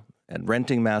people and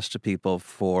renting masks to people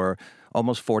for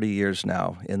almost 40 years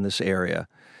now in this area.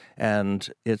 And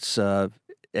it's at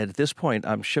this point,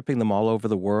 I'm shipping them all over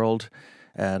the world.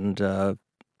 And the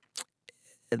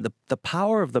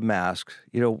power of the mask,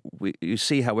 you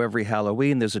see how every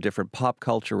Halloween there's a different pop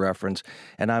culture reference,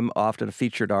 and I'm often a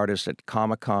featured artist at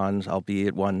Comic-Cons. I'll be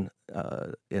at one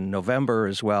in November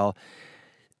as well.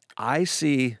 I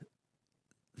see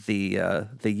the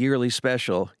yearly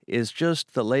special is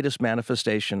just the latest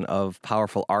manifestation of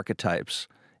powerful archetypes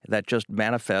that just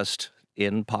manifest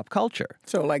in pop culture.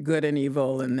 So like good and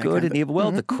evil and that good kind and of evil.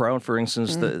 Well, the crone, for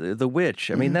instance, the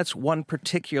witch. I mean, that's one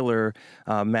particular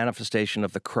manifestation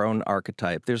of the crone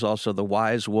archetype. There's also the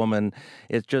wise woman.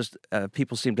 It's just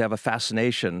people seem to have a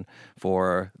fascination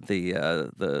for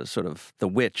the sort of the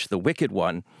witch, the wicked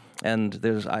one.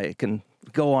 And I can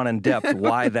go on in depth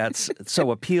why that's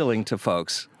so appealing to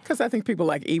folks. Because I think people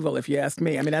like evil, if you ask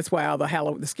me. I mean, that's why all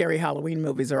the scary Halloween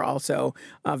movies are also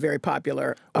very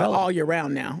popular all year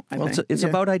round now, I think. It's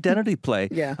about identity play.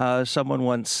 Yeah. Someone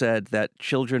once said that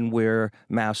children wear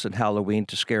masks at Halloween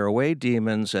to scare away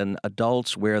demons, and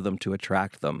adults wear them to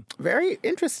attract them. Very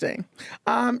interesting.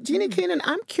 Jeannie Keenan,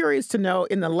 I'm curious to know,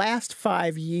 in the last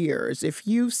 5 years, if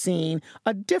you've seen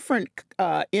a different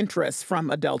interest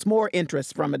from adults, more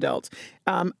interest from adults.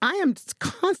 I am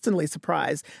constantly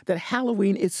surprised that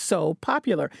Halloween is so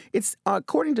popular. It's,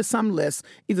 according to some lists,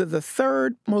 either the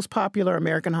 3rd most popular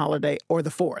American holiday or the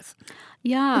 4th.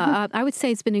 Yeah, I would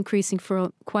say it's been increasing for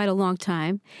quite a long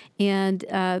time, and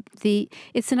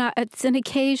it's an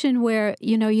occasion where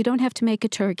you don't have to make a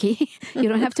turkey, you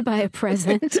don't have to buy a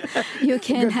present, you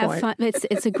can have fun.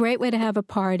 It's a great way to have a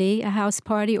party, a house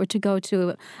party, or to go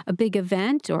to a big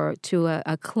event, or to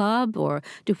a club, or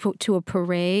to a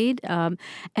parade, and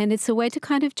it's a way to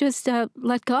kind of just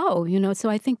let go.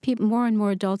 So I think more and more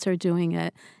adults are doing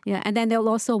it. Yeah, and then they'll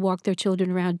also walk their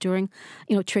children around during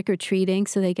trick or treating,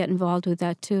 so they get involved with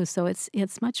that too. So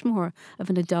it's much more of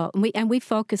an adult, and we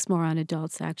focus more on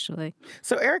adults actually.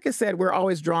 So Erica said we're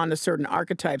always drawn to certain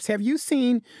archetypes. Have you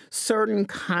seen certain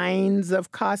kinds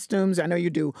of costumes? I know you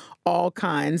do all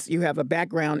kinds. You have a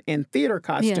background in theater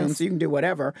costumes, yes. So you can do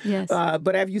whatever. Yes.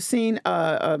 But have you seen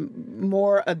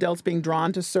more adults being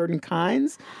drawn to certain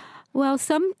kinds? Well,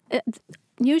 some.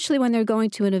 Usually when they're going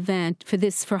to an event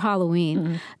for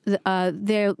Halloween,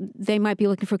 they might be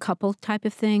looking for a couple type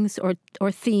of things or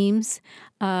themes.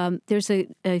 There's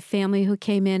a family who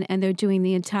came in and they're doing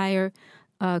the entire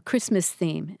Christmas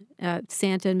theme.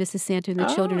 Santa and Mrs. Santa and the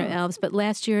children are elves. But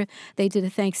last year they did a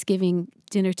Thanksgiving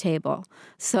dinner table.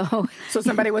 So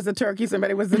somebody was the turkey,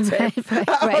 somebody was the table.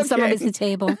 Right. Okay. Someone is the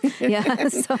table. Yeah.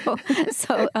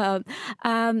 So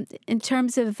in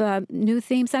terms of new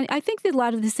themes, I think that a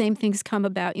lot of the same things come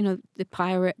about. The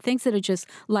pirate things that are just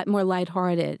more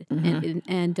lighthearted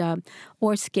and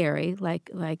or scary,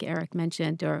 like Eric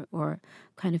mentioned, or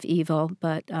kind of evil.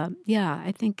 But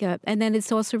I think, and then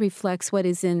it also reflects what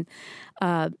is in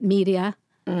media.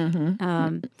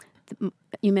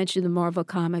 You mentioned the Marvel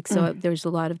comics, so there's a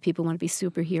lot of people who want to be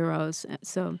superheroes.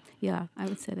 So, yeah, I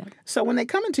would say that. So when they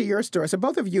come into your store, so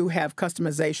both of you have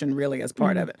customization really as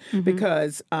part of it,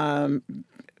 because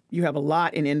you have a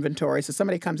lot in inventory. So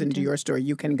somebody comes into your store,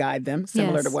 you can guide them,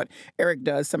 similar to what Eric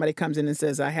does. Somebody comes in and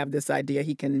says, I have this idea,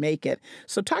 he can make it.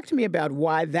 So talk to me about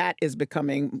why that is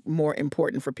becoming more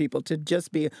important for people to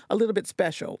just be a little bit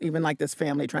special, even like this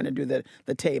family trying to do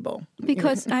the table.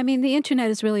 Because, the internet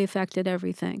has really affected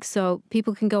everything. So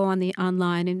people can go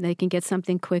online and they can get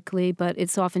something quickly, but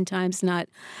it's oftentimes not,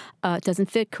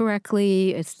 doesn't fit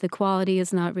correctly. The quality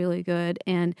is not really good.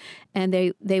 And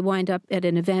they wind up at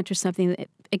an event or something that,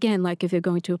 again, like if you're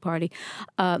going to a party,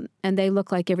 and they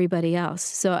look like everybody else.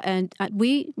 So, and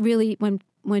we really,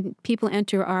 when people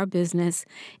enter our business,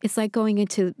 it's like going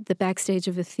into the backstage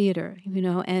of a theater,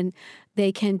 and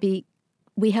they can be.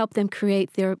 We help them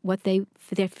create their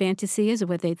fantasy is, or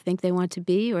what they think they want to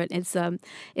be, or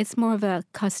it's more of a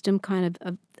custom kind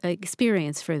of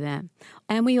experience for them.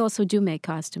 And we also do make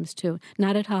costumes too.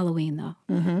 Not at Halloween though.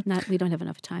 We don't have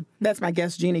enough time. That's my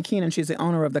guest, Jeannie Keenan. She's the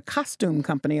owner of the Costume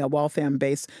Company, a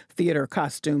Waltham-based theater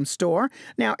costume store.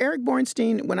 Now, Eric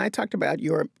Bornstein, when I talked about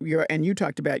your and you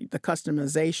talked about the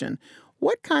customization,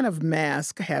 what kind of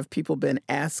mask have people been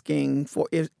asking for,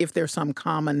 if there's some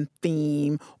common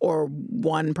theme or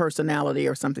one personality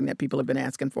or something that people have been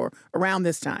asking for around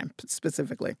this time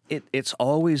specifically? It's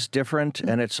always different,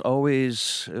 and it's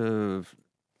always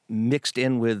mixed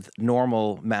in with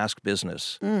normal mask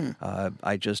business.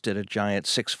 I just did a giant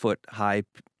 6-foot-high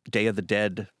Day of the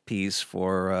Dead piece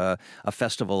for a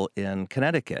festival in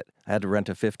Connecticut. I had to rent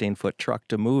a 15-foot truck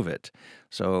to move it.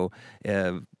 So...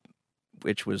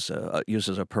 which was used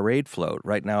as a parade float.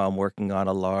 Right now I'm working on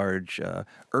a large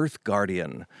Earth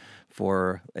Guardian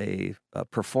for a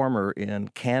performer in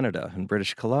Canada, in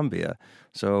British Columbia.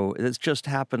 So it just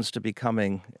happens to be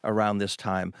coming around this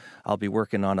time. I'll be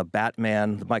working on a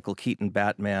Batman, the Michael Keaton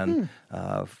Batman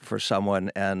for someone,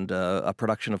 and a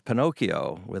production of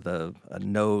Pinocchio with a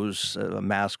nose, a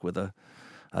mask with a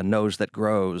nose that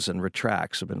grows and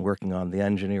retracts. I've been working on the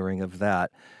engineering of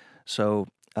that. So...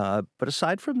 but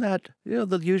aside from that,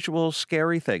 the usual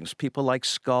scary things. People like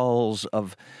skulls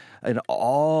in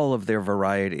all of their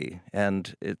variety,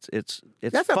 and it's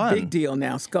That's fun. A big deal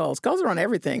now. Skulls are on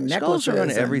everything. Skulls are on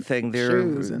everything. They're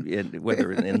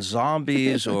whether in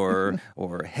zombies or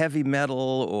heavy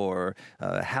metal or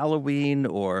Halloween,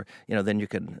 or then you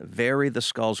can vary the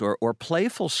skulls or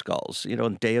playful skulls.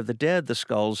 In Day of the Dead, the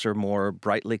skulls are more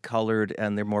brightly colored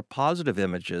and they're more positive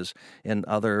images. In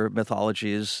other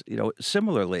mythologies,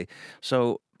 similarly.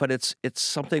 So, but it's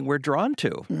something we're drawn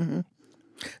to.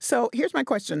 So here's my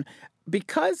question.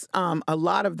 Because a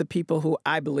lot of the people who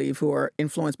I believe who are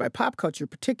influenced by pop culture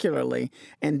particularly,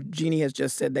 and Jeannie has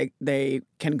just said they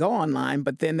can go online,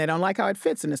 but then they don't like how it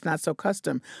fits and it's not so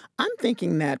custom. I'm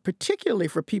thinking that particularly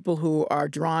for people who are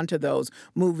drawn to those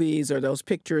movies or those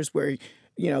pictures where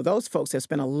those folks have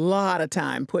spent a lot of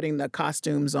time putting the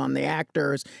costumes on the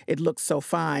actors. It looks so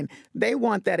fine. They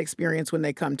want that experience when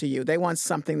they come to you. They want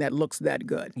something that looks that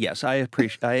good. Yes, I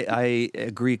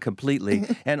agree completely.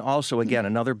 And also, again,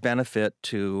 another benefit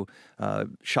to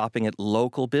shopping at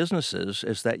local businesses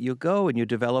is that you go and you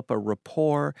develop a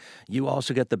rapport. You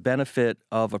also get the benefit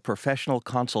of a professional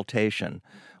consultation.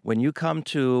 When you come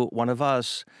to one of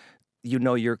us,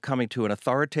 you're coming to an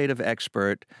authoritative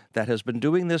expert that has been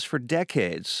doing this for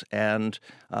decades, and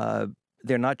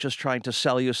they're not just trying to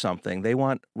sell you something. They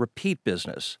want repeat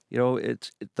business.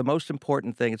 It's the most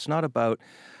important thing. It's not about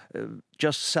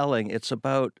just selling. It's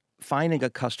about finding a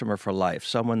customer for life,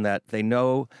 someone that they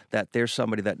know that there's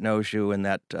somebody that knows you and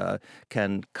that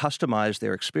can customize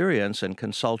their experience and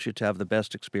consult you to have the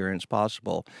best experience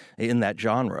possible in that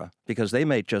genre. Because they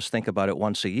may just think about it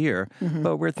once a year,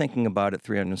 but we're thinking about it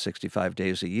 365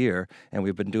 days a year, and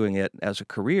we've been doing it as a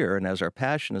career and as our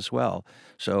passion as well.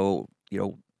 So,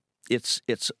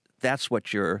 that's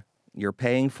what you're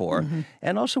paying for.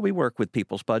 And also we work with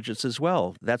people's budgets as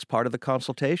well. That's part of the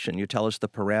consultation. You tell us the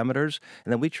parameters,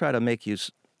 and then we try to make you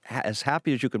as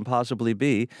happy as you can possibly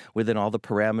be within all the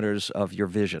parameters of your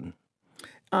vision.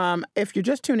 If you're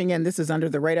just tuning in, this is Under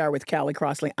the Radar with Callie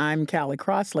Crossley. I'm Callie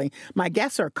Crossley. My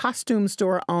guests are costume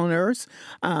store owners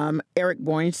Eric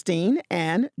Bornstein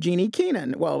and Jeannie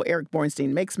Keenan. Well, Eric Bornstein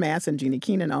makes masks and Jeannie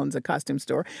Keenan owns a costume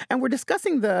store. And we're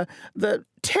discussing the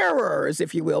terrors,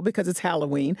 if you will, because it's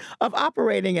Halloween, of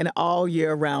operating an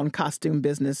all-year-round costume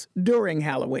business during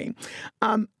Halloween.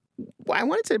 I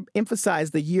wanted to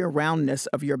emphasize the year-roundness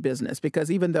of your business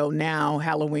because even though now,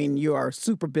 Halloween, you are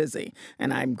super busy,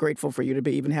 and I'm grateful for you to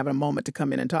be even having a moment to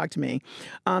come in and talk to me,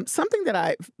 something that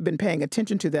I've been paying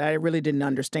attention to that I really didn't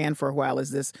understand for a while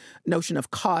is this notion of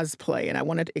cosplay. And I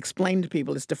wanted to explain to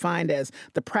people it's defined as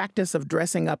the practice of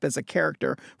dressing up as a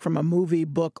character from a movie,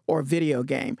 book, or video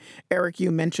game. Eric, you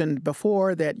mentioned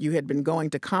before that you had been going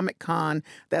to Comic-Con.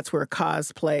 That's where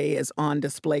cosplay is on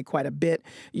display quite a bit.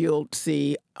 You'll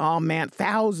see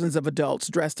thousands of adults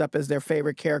dressed up as their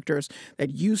favorite characters. That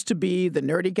used to be the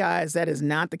nerdy guys. That is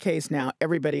not the case now.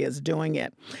 Everybody is doing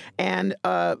it. And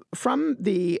from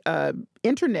the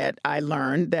internet, I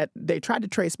learned that they tried to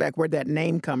trace back where that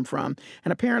name come from.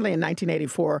 And apparently in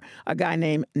 1984, a guy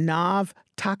named Nav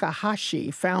Takahashi,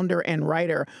 founder and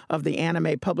writer of the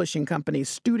anime publishing company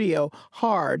Studio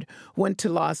Hard, went to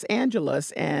Los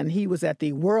Angeles, and he was at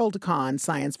the Worldcon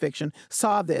Science Fiction,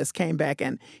 saw this, came back,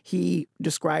 and he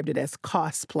described it as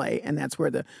cosplay, and that's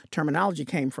where the terminology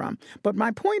came from. But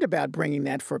my point about bringing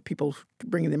that for people,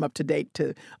 bringing them up to date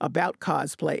about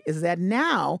cosplay is that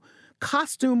now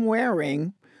costume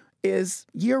wearing is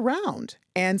year-round.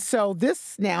 And so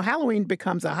now Halloween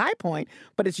becomes a high point,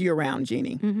 but it's year-round,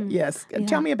 Jeannie. Mm-hmm. Yes. Yeah.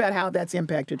 Tell me about how that's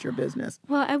impacted your business.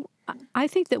 Well, I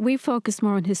think that we focus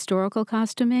more on historical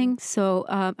costuming.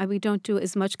 So we don't do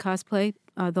as much cosplay,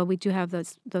 though we do have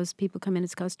those people come in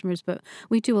as customers. But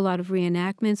we do a lot of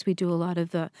reenactments. We do a lot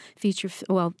of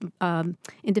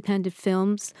independent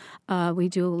films. We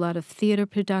do a lot of theater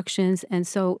productions. And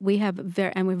so we're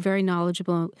very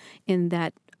knowledgeable in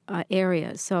that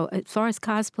area. So as far as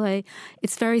cosplay,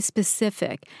 it's very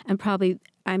specific, and probably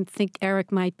I think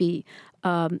Eric might be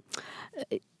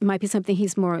something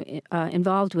he's more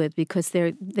involved with because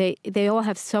they all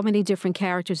have so many different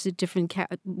characters, different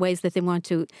ways that they want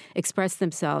to express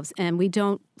themselves, and we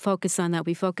don't focus on that.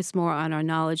 We focus more on our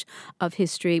knowledge of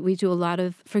history. We do a lot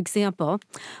of, for example,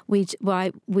 we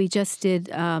just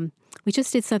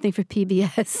did something for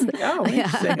PBS. Oh,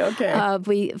 interesting.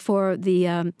 Okay. For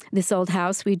this old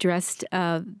house, we dressed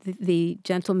the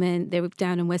gentlemen. They were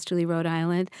down in Westerly, Rhode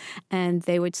Island, and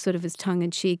they were sort of as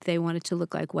tongue-in-cheek. They wanted to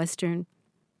look like Western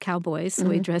cowboys, so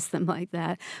we dressed them like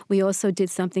that. We also did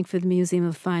something for the Museum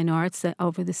of Fine Arts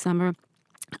over the summer.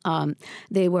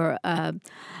 They were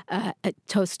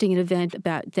hosting an event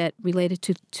that related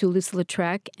to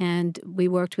Toulouse-Lautrec, and we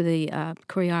worked with a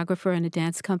choreographer and a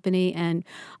dance company, and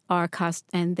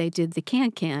and they did the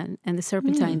can-can and the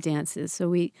serpentine dances. So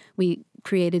we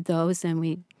created those, and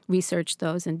we researched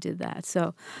those and did that.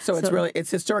 So it's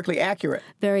historically accurate.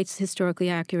 Very historically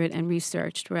accurate and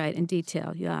researched, right, in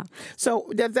detail, yeah.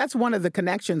 So that's one of the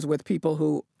connections with people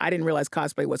who, I didn't realize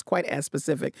cosplay was quite as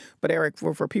specific, but Eric,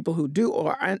 for people who do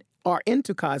or are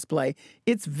into cosplay,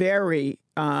 it's very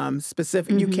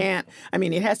specific. Mm-hmm. You can't,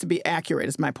 it has to be accurate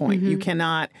is my point. Mm-hmm. You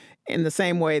cannot, in the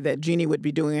same way that Jeannie would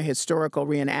be doing a historical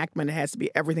reenactment,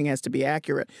 everything has to be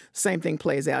accurate. Same thing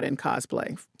plays out in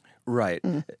cosplay. Right.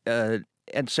 Mm-hmm.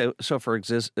 And so for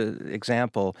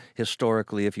example,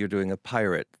 historically, if you're doing a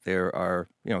pirate, there are,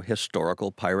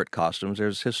 historical pirate costumes.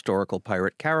 There's historical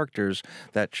pirate characters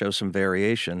that show some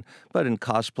variation. But in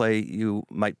cosplay, you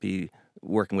might be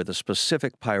working with a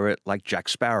specific pirate like Jack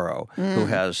Sparrow, who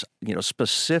has,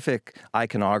 specific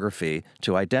iconography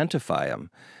to identify him.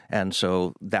 And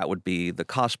so that would be the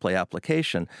cosplay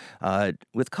application.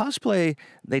 With cosplay,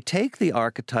 they take the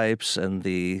archetypes and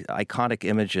the iconic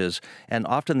images, and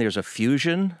often there's a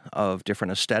fusion of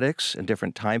different aesthetics and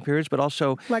different time periods, but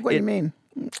also... Like what do you mean?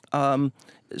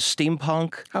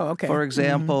 Steampunk, for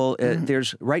example. Mm-hmm.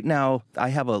 There's right now, I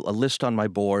have a list on my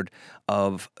board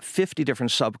of 50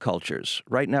 different subcultures.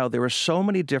 Right now, there are so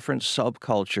many different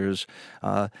subcultures.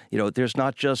 There's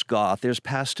not just goth. There's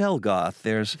pastel goth.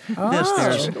 There's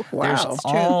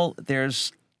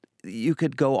you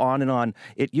could go on and on.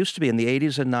 It used to be in the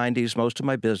 80s and 90s, most of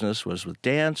my business was with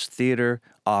dance, theater,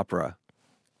 opera,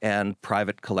 and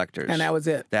private collectors. And that was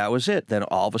it? That was it. Then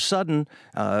all of a sudden,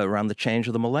 around the change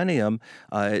of the millennium,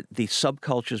 the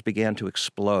subcultures began to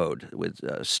explode with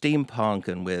steampunk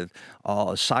and with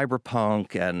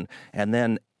cyberpunk, and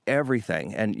then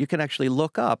everything. And you can actually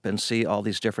look up and see all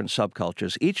these different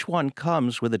subcultures. Each one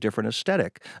comes with a different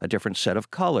aesthetic, a different set of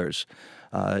colors.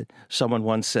 Someone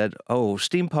once said, "Oh,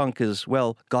 steampunk is,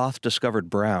 well, goth discovered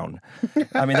brown."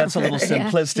 I mean, that's a little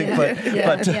simplistic,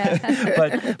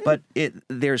 but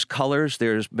there's colors,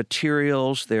 there's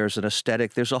materials, there's an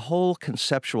aesthetic, there's a whole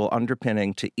conceptual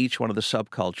underpinning to each one of the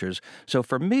subcultures. So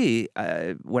for me,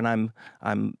 when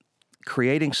I'm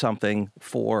creating something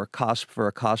for a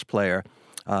cosplayer,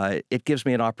 it gives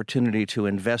me an opportunity to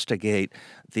investigate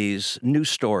these new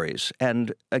stories.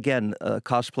 And again,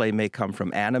 cosplay may come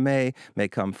from anime, may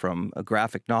come from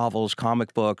graphic novels,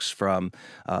 comic books, from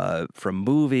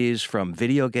movies, from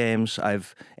video games.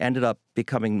 I've ended up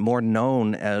becoming more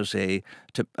known as the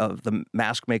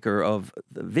mask maker of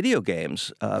the video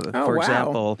games. For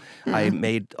example, I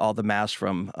made all the masks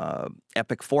from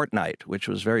Epic Fortnite, which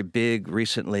was very big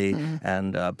recently,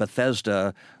 and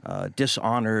Bethesda,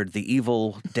 Dishonored, The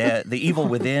Evil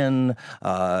Within,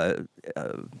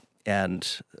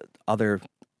 and other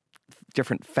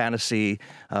different fantasy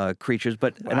creatures.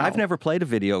 And I've never played a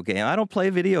video game. I don't play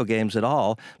video games at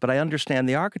all, but I understand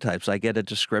the archetypes. I get a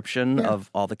description of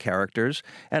all the characters,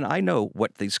 and I know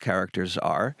what these characters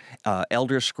are.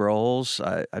 Elder Scrolls,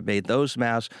 I made those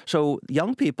masks. So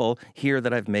young people hear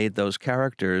that I've made those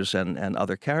characters and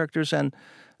other characters, and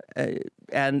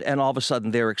all of a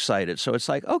sudden they're excited. So it's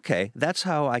like, okay, that's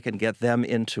how I can get them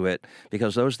into it,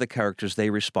 because those are the characters they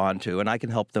respond to, and I can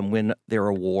help them win their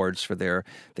awards for their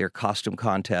costume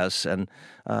contests, and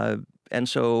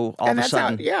so all of a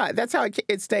sudden, that's how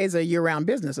it stays a year-round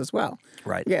business as well.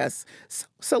 Right. Yes.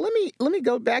 So let me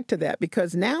go back to that,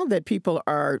 because now that people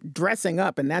are dressing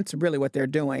up, and that's really what they're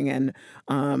doing, and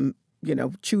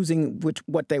choosing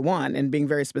what they want and being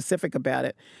very specific about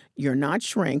it. You're not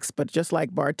shrinks, but just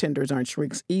like bartenders aren't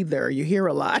shrinks either. You hear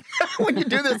a lot when you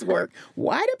do this work.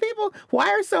 Why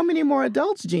are so many more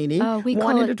adults, Jeannie,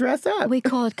 wanting to dress up? We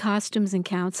call it costumes and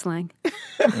counseling.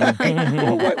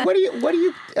 Well, what do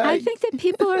you? I think that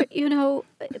people are,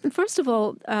 first of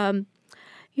all,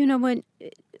 when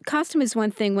costume is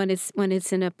one thing when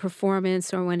it's in a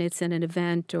performance, or when it's in an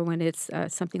event, or when it's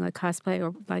something like cosplay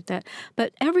or like that.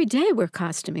 But every day we're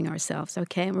costuming ourselves,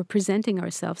 okay, and we're presenting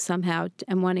ourselves somehow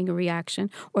and wanting a reaction.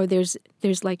 Or there's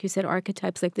like you said,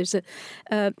 archetypes. Like there's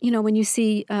when you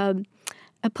see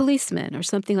a policeman or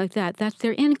something like that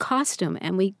they're in costume,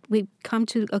 and we come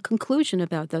to a conclusion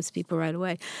about those people right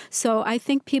away. So I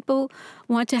think people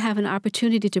want to have an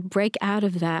opportunity to break out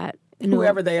of that.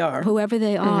 Whoever they are,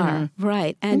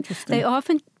 right? And they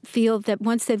often feel that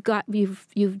once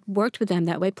you've worked with them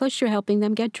that way. Plus, you're helping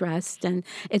them get dressed, and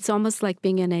it's almost like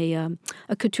being in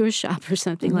a couture shop or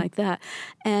something like that.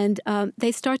 And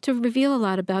they start to reveal a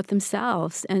lot about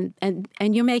themselves, and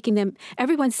you're making them.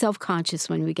 Everyone's self-conscious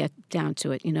when we get down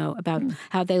to it, about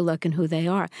how they look and who they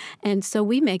are, and so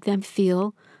we make them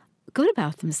feel good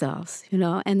about themselves,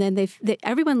 and then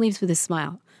everyone leaves with a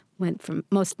smile. From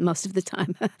most of the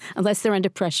time, unless they're under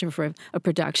pressure for a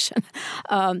production.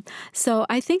 So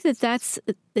I think that's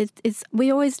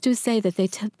we always do say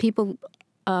that people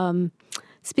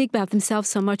speak about themselves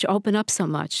so much, open up so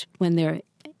much when they're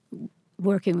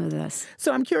working with us.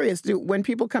 So I'm curious, when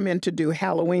people come in to do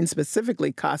Halloween,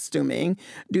 specifically costuming,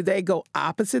 do they go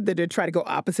opposite? Do they try to go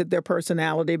opposite their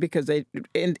personality because they,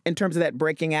 in terms of that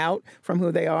breaking out from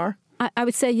who they are? I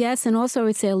would say yes, and also I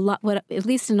would say a lot. At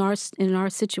least in our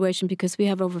situation, because we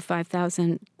have over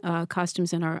 5,000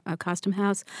 costumes in our costume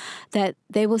house, that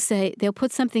they'll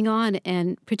put something on,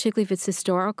 and particularly if it's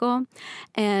historical,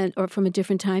 or from a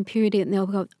different time period, and they'll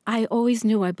go, "I always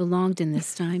knew I belonged in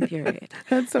this time period."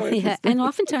 That's so interesting. And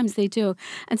oftentimes they do,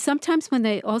 and sometimes when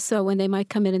they might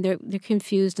come in and they're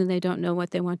confused and they don't know what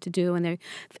they want to do, and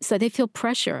so they feel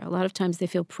pressure. A lot of times they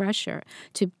feel pressure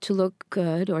to look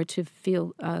good or to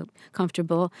feel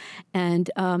comfortable, and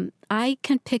I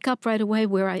can pick up right away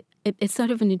where it's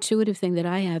sort of an intuitive thing that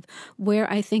I have,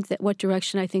 where I think that what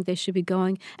direction I think they should be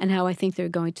going, and how I think they're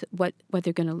going to what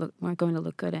they're going to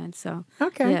look good in. So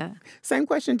okay, yeah. Same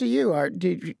question to you.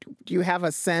 Do you have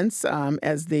a sense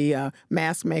as the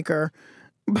mask maker?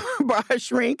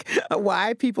 Shrink,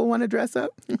 why people want to dress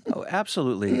up? Oh,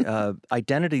 absolutely.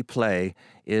 Identity play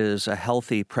is a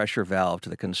healthy pressure valve to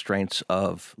the constraints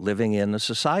of living in a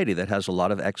society that has a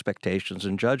lot of expectations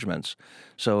and judgments.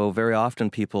 So very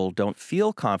often people don't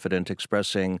feel confident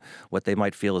expressing what they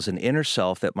might feel is an inner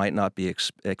self that might not be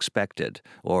expected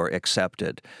or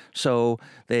accepted. So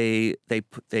they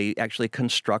actually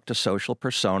construct a social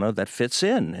persona that fits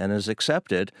in and is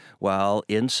accepted, while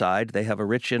inside they have a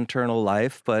rich internal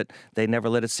life, but they never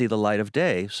let it see the light of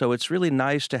day. So it's really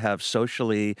nice to have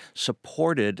socially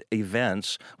supported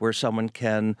events where someone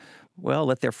can well,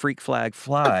 let their freak flag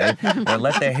fly or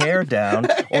let their hair down.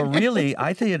 Or really,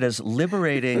 I think it as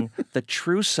liberating the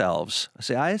true selves.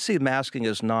 See, I see masking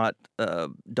as not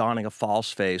donning a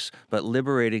false face, but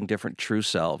liberating different true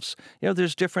selves.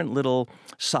 There's different little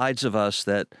sides of us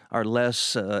that are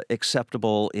less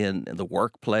acceptable in the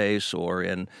workplace or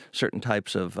in certain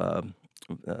types of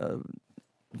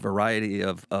variety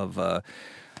of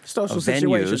social of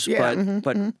situations.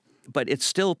 venues, but it's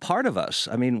still part of us.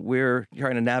 I mean, we're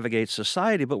trying to navigate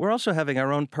society, but we're also having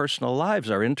our own personal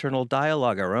lives, our internal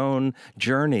dialogue, our own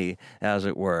journey, as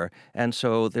it were. And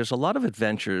so there's a lot of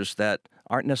adventures that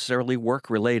aren't necessarily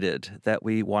work-related that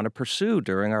we want to pursue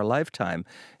during our lifetime.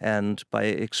 And by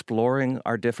exploring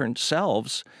our different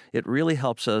selves, it really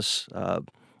helps us,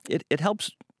 it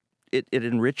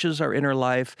enriches our inner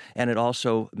life, and it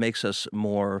also makes us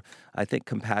more, I think,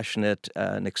 compassionate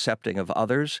and accepting of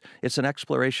others. It's an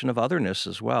exploration of otherness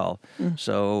as well.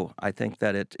 So I think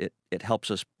that it helps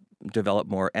us develop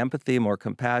more empathy, more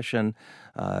compassion,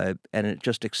 and it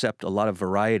just accept a lot of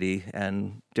variety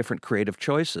and different creative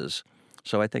choices.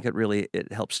 So I think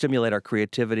it helps stimulate our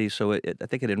creativity. So I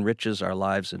think it enriches our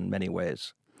lives in many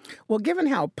ways. Well, given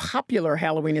how popular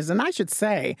Halloween is, and I should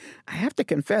say, I have to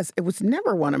confess, it was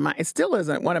never it still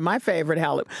isn't one of my favorite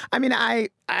Halloween. I mean,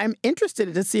 I'm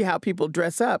interested to see how people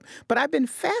dress up, but I've been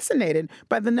fascinated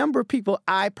by the number of people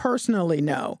I personally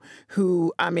know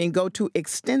who, go to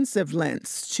extensive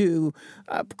lengths to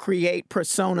create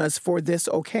personas for this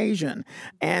occasion.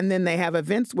 And then they have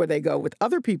events where they go with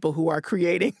other people who are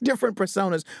creating different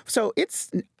personas. So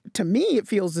to me, it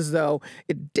feels as though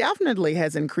it definitely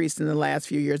has increased in the last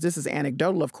few years. This is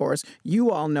anecdotal, of course. You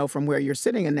all know from where you're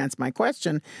sitting, and that's my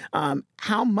question.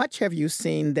 How much have you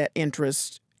seen that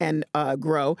interest and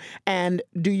grow? And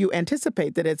do you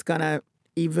anticipate that it's going to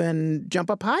even jump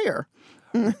up higher?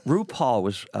 RuPaul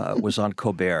was on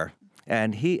Colbert.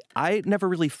 And I never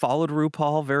really followed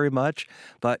RuPaul very much,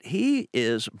 but he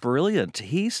is brilliant.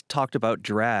 He's talked about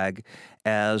drag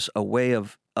as a way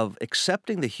of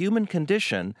accepting the human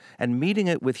condition and meeting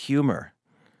it with humor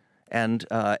and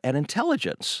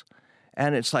intelligence.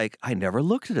 And it's like, I never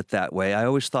looked at it that way. I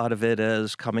always thought of it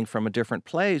as coming from a different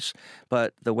place.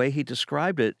 But the way he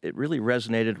described it, it really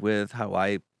resonated with how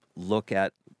I look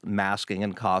at masking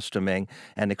and costuming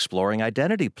and exploring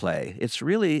identity play. It's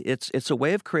really, it's a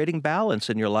way of creating balance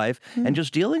in your life and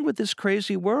just dealing with this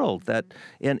crazy world that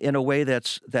in a way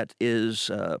that is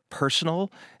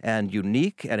personal and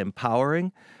unique and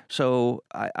empowering. So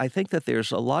I think that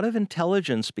there's a lot of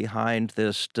intelligence behind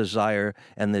this desire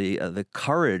and the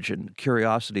courage and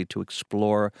curiosity to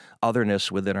explore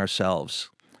otherness within ourselves.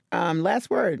 Last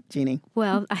word, Jeannie.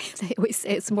 Well, I always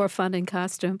say it's more fun in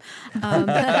costume. Oh,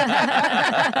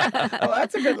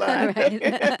 that's a good line. Right.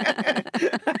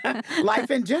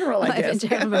 Life in general, I guess. Life in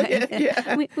general, right.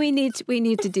 Yeah. We need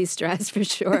to de-stress for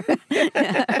sure. All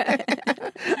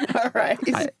right.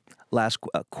 Last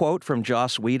quote from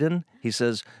Joss Whedon. He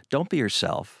says, "Don't be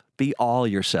yourself. Be all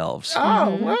yourselves."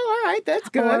 Oh, well, all right. That's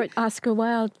good. Or Oscar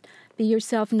Wilde, be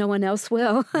yourself, no one else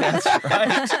will. That's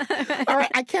right. All right.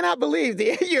 I cannot believe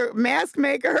you're mask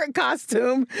maker,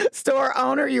 costume store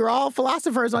owner. You're all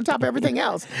philosophers on top of everything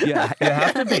else. Yeah, you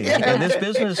have to be in this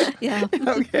business. Yeah.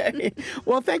 Okay.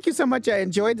 Well, thank you so much. I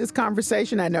enjoyed this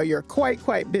conversation. I know you're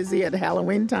quite busy at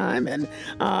Halloween time, and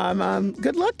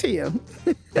good luck to you.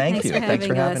 Thanks for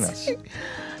having us.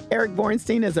 Eric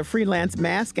Bornstein is a freelance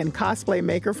mask and cosplay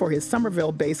maker for his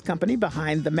Somerville-based company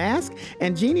Behind the Mask,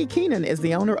 and Jeannie Keenan is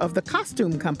the owner of The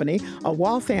Costume Company, a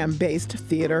Waltham-based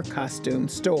theater costume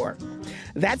store.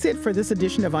 That's it for this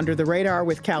edition of Under the Radar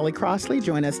with Callie Crossley.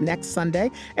 Join us next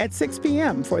Sunday at 6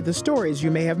 p.m. for the stories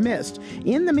you may have missed.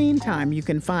 In the meantime, you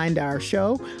can find our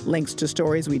show, links to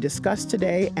stories we discussed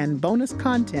today, and bonus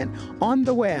content on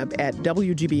the web at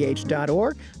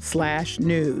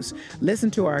wgbh.org/news.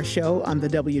 Listen to our show on the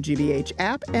WGBH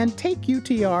app and take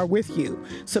UTR with you.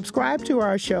 Subscribe to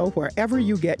our show wherever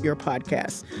you get your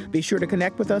podcasts. Be sure to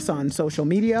connect with us on social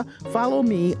media. Follow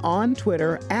me on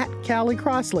Twitter at Callie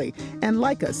Crossley, and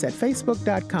like us at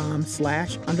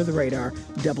facebook.com/undertheradar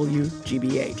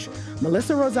WGBH.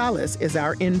 Melissa Rosales is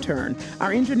our intern.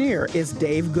 Our engineer is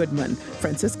Dave Goodman.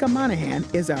 Francisca Monahan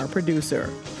is our producer.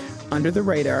 Under the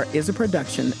Radar is a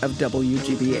production of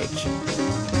WGBH.